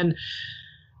Morocco. And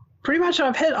pretty much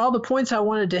I've hit all the points I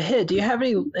wanted to hit. Do you have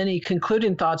any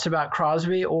concluding thoughts about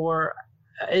Crosby, or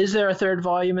is there a third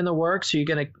volume in the works? Are you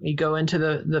going to go into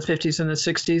the 50s and the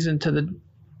 60s into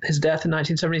his death in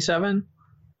 1977?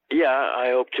 Yeah,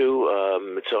 I hope to.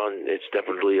 It's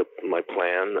definitely my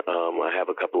plan. I have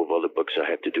a couple of other books I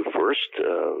have to do first,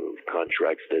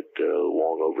 contracts that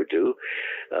long overdue.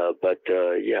 But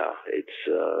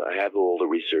I have all the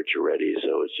research already,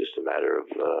 so it's just a matter of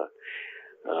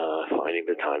finding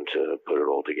the time to put it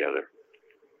all together.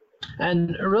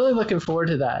 And really looking forward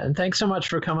to that. And thanks so much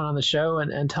for coming on the show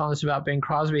and telling us about Bing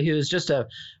Crosby, who is just a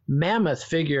mammoth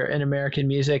figure in American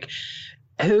music,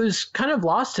 who's kind of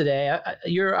lost today.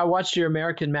 I watched your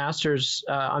American Masters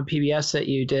on PBS that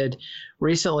you did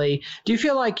recently. Do you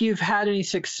feel like you've had any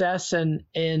success in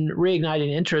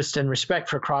reigniting interest and respect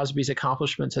for Crosby's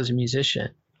accomplishments as a musician?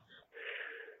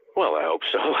 Well, I hope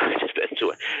so. It's been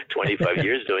 25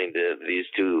 years doing these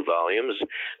two volumes.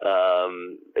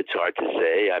 It's hard to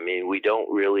say. I mean, we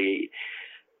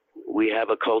have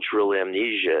a cultural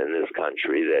amnesia in this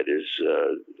country that is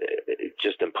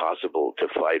just impossible to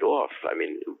fight off. I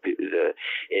mean, the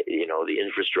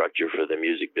infrastructure for the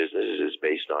music business is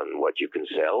based on what you can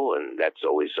sell, and that's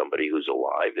always somebody who's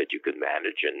alive that you can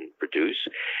manage and produce.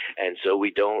 And so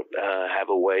we don't have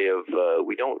a way of,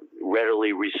 we don't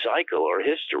readily recycle our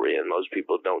history, and most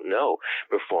people don't know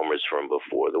performers from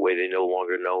before, the way they no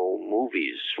longer know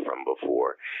movies from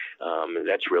before.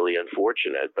 That's really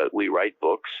unfortunate, but we write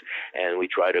books and we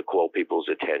try to call people's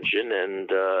attention, and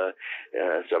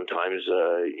sometimes,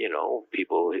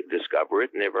 people discover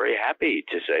it and they're very happy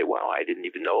to say, wow, I didn't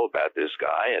even know about this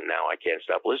guy, and now I can't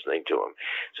stop listening to him.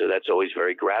 So that's always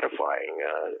very gratifying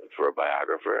for a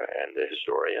biographer and a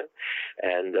historian,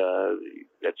 and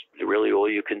that's really all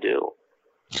you can do.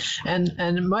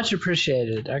 And much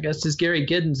appreciated. Our guest is Gary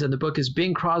Giddens, and the book is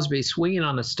Bing Crosby, Swinging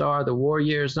on a Star, The War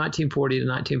Years, 1940 to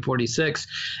 1946.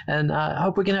 And I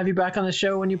hope we can have you back on the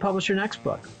show when you publish your next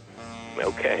book.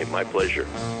 Okay, my pleasure.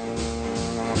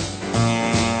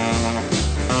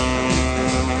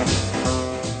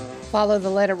 Follow the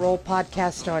Let It Roll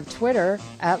podcast on Twitter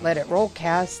at Let It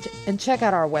Rollcast, and check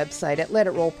out our website at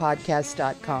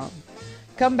letitrollpodcast.com.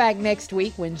 Come back next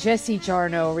week when Jesse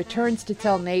Jarnow returns to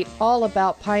tell Nate all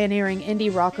about pioneering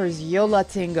indie rockers Yo La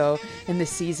Tengo in the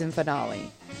season finale.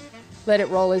 Let It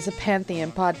Roll is a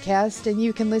Pantheon podcast, and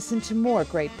you can listen to more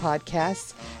great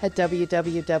podcasts at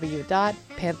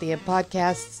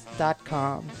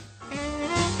www.pantheonpodcasts.com.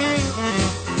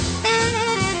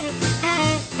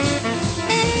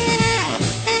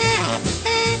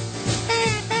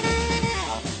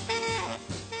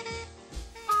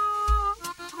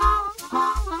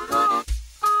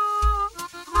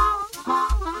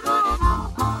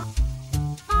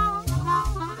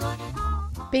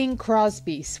 Bing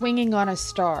Crosby, Swinging on a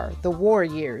Star, The War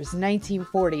Years,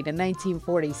 1940 to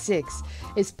 1946,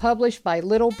 is published by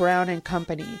Little Brown and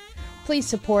Company. Please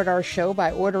support our show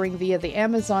by ordering via the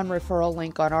Amazon referral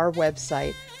link on our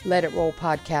website,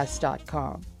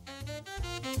 letitrollpodcast.com.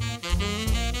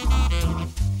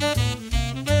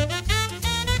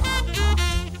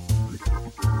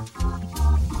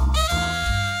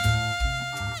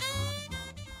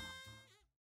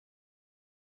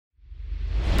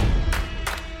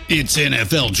 It's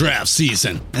NFL draft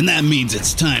season, and that means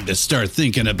it's time to start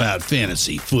thinking about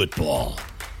fantasy football.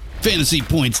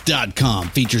 FantasyPoints.com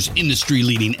features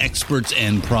industry-leading experts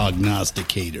and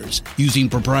prognosticators using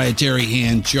proprietary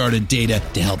hand-charted data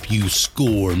to help you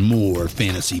score more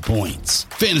fantasy points.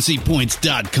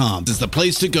 FantasyPoints.com is the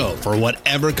place to go for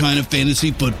whatever kind of fantasy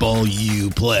football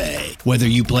you play. Whether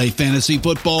you play fantasy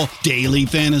football, daily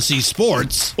fantasy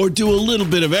sports, or do a little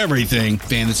bit of everything,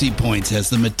 Fantasy Points has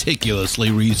the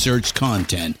meticulously researched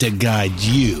content to guide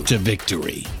you to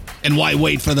victory. And why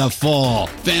wait for the fall?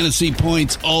 Fantasy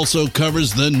Points also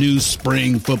covers the new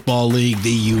spring football league,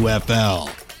 the UFL.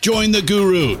 Join the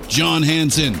guru, John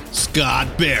Hansen,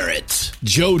 Scott Barrett,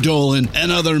 Joe Dolan,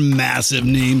 and other massive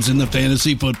names in the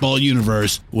fantasy football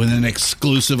universe with an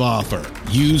exclusive offer.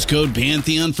 Use code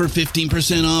Pantheon for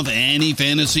 15% off any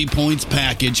Fantasy Points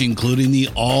package, including the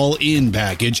all-in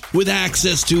package, with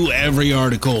access to every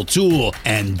article, tool,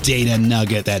 and data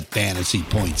nugget that Fantasy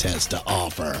Points has to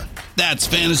offer. That's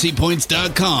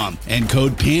FantasyPoints.com and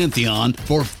code Pantheon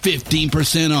for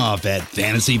 15% off at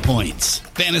Fantasy Points.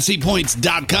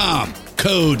 FantasyPoints.com,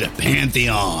 code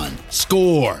Pantheon.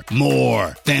 Score more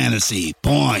fantasy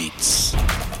points.